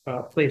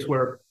place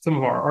where some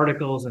of our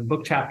articles and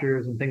book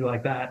chapters and things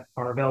like that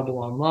are available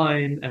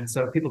online. And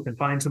so people can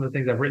find some of the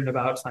things I've written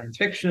about science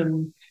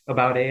fiction,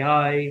 about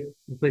AI,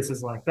 and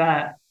places like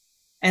that.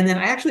 And then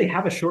I actually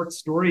have a short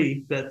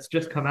story that's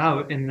just come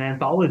out in an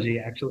anthology,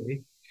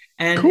 actually.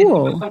 And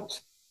cool. It's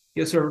about,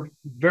 sort of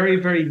very,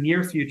 very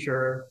near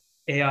future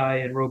AI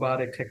and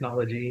robotic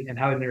technology and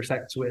how it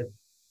intersects with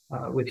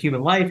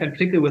human life, and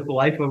particularly with the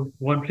life of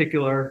one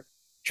particular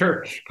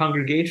church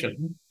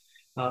congregation.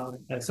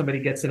 As somebody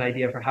gets an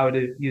idea for how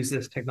to use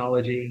this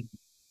technology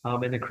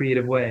in a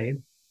creative way.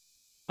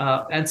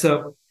 And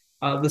so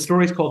the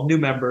story is called New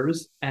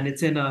Members, and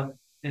it's in an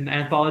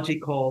anthology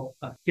called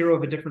Hero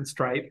of a Different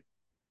Stripe.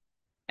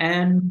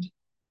 And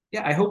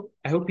yeah, I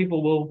hope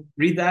people will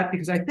read that,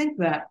 because I think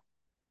that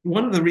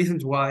one of the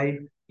reasons why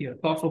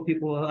thoughtful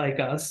people like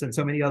us and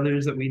so many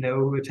others that we know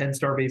who attend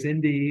Starbase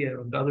Indy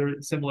and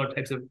other similar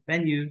types of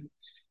venues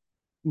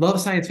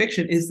love science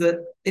fiction is that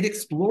it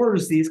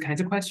explores these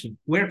kinds of questions.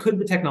 Where could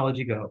the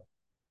technology go?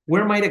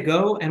 Where might it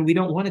go? And we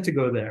don't want it to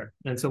go there.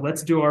 And so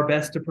let's do our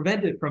best to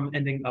prevent it from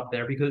ending up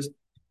there, because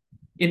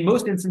in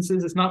most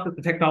instances, it's not that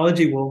the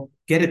technology will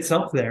get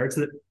itself there. It's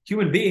that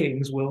human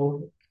beings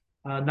will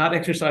not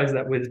exercise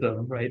that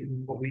wisdom, right,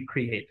 in what we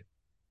create.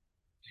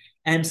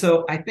 And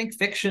so I think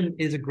fiction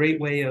is a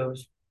great way of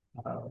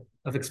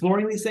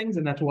exploring these things,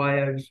 and that's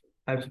why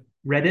I've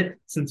read it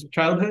since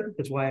childhood.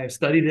 That's why I've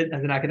studied it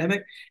as an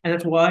academic, and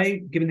that's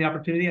why, given the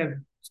opportunity, I've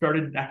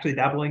started actually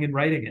dabbling in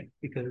writing it,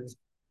 because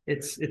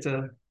it's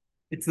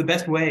the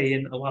best way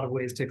in a lot of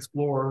ways to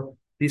explore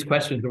these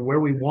questions of what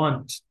we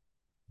want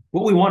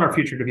our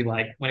future to be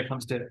like when it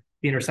comes to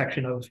the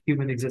intersection of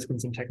human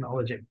existence and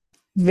technology.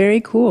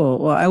 Very cool.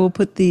 Well, I will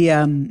put the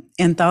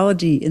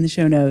anthology in the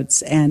show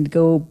notes and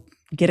go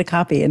get a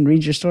copy and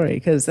read your story,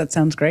 because that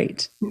sounds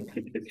great.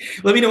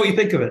 Let me know what you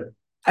think of it.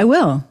 I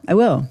will.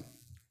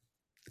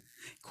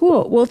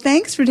 Cool. Well,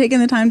 thanks for taking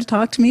the time to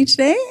talk to me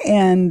today.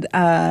 And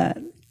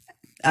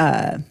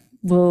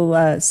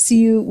we'll see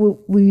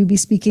you. Will you be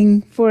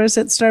speaking for us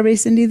at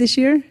Starbase Indy this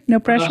year? No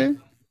pressure?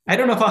 I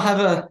don't know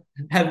if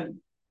I'll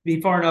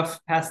be far enough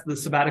past the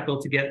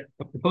sabbatical to get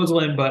a proposal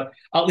in, but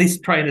I'll at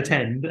least try and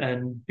attend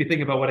and be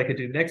thinking about what I could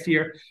do next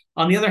year.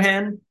 On the other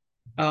hand,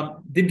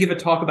 did give a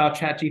talk about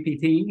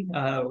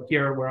ChatGPT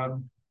here, where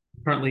I'm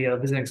currently a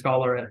visiting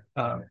scholar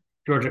at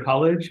Georgia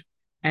College.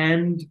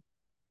 And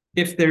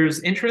if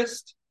there's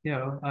interest,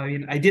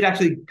 I did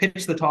actually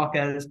pitch the talk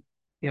as,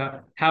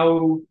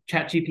 how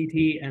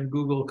ChatGPT and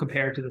Google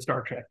compare to the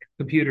Star Trek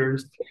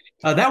computers.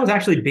 That was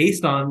actually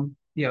based on,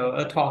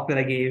 a talk that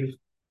I gave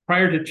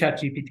prior to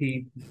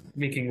ChatGPT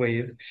making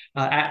wave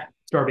at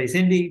Starbase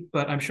Indy,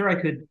 but I'm sure I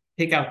could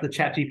take out the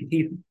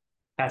ChatGPT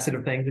facet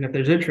of things. And if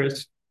there's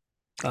interest,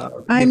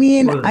 I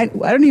mean, I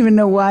don't even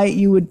know why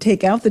you would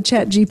take out the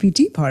Chat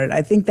GPT part.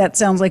 I think that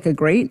sounds like a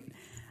great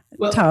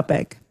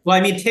topic. Well,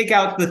 I mean, take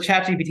out the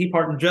Chat GPT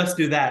part and just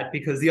do that,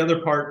 because the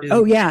other part is.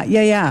 Oh,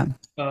 yeah.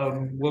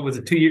 What was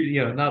it? 2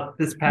 years? Not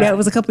this past. Yeah, it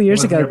was a couple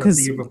years ago. Because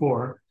the year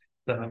before.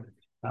 So,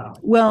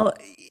 well,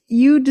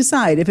 you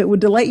decide. If it would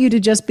delight you to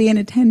just be an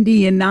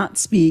attendee and not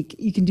speak,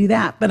 you can do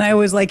that. But I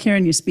always like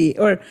hearing you speak.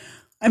 Or,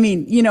 I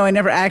mean, I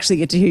never actually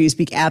get to hear you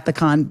speak at the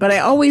con, but I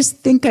always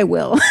think I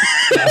will.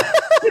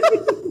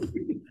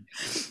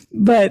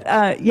 But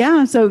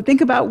so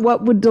think about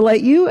what would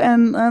delight you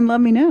and let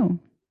me know.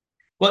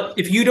 Well,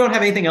 if you don't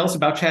have anything else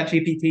about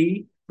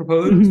ChatGPT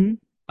proposed,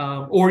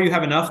 or you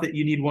have enough that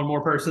you need one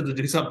more person to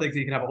do something so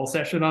you can have a whole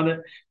session on it,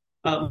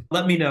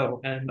 let me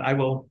know, and I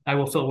will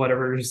fill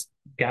whatever's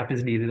gap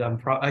is needed.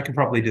 I can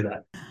probably do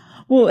that.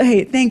 Well,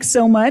 hey, thanks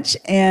so much,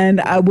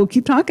 and we'll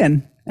keep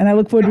talking. And I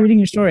look forward to reading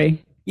your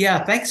story.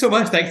 Yeah, thanks so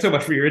much. Thanks so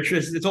much for your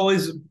interest. It's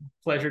always a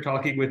pleasure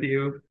talking with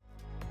you.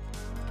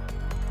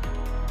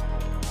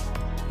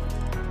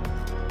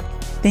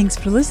 Thanks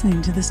for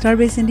listening to the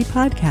Starbase Indie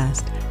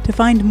Podcast. To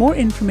find more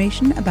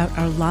information about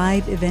our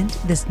live event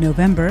this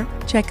November,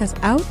 check us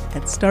out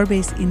at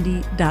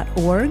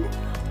starbaseindy.org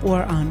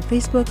or on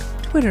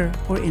Facebook, Twitter,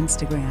 or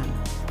Instagram.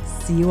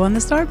 See you on the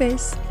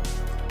Starbase.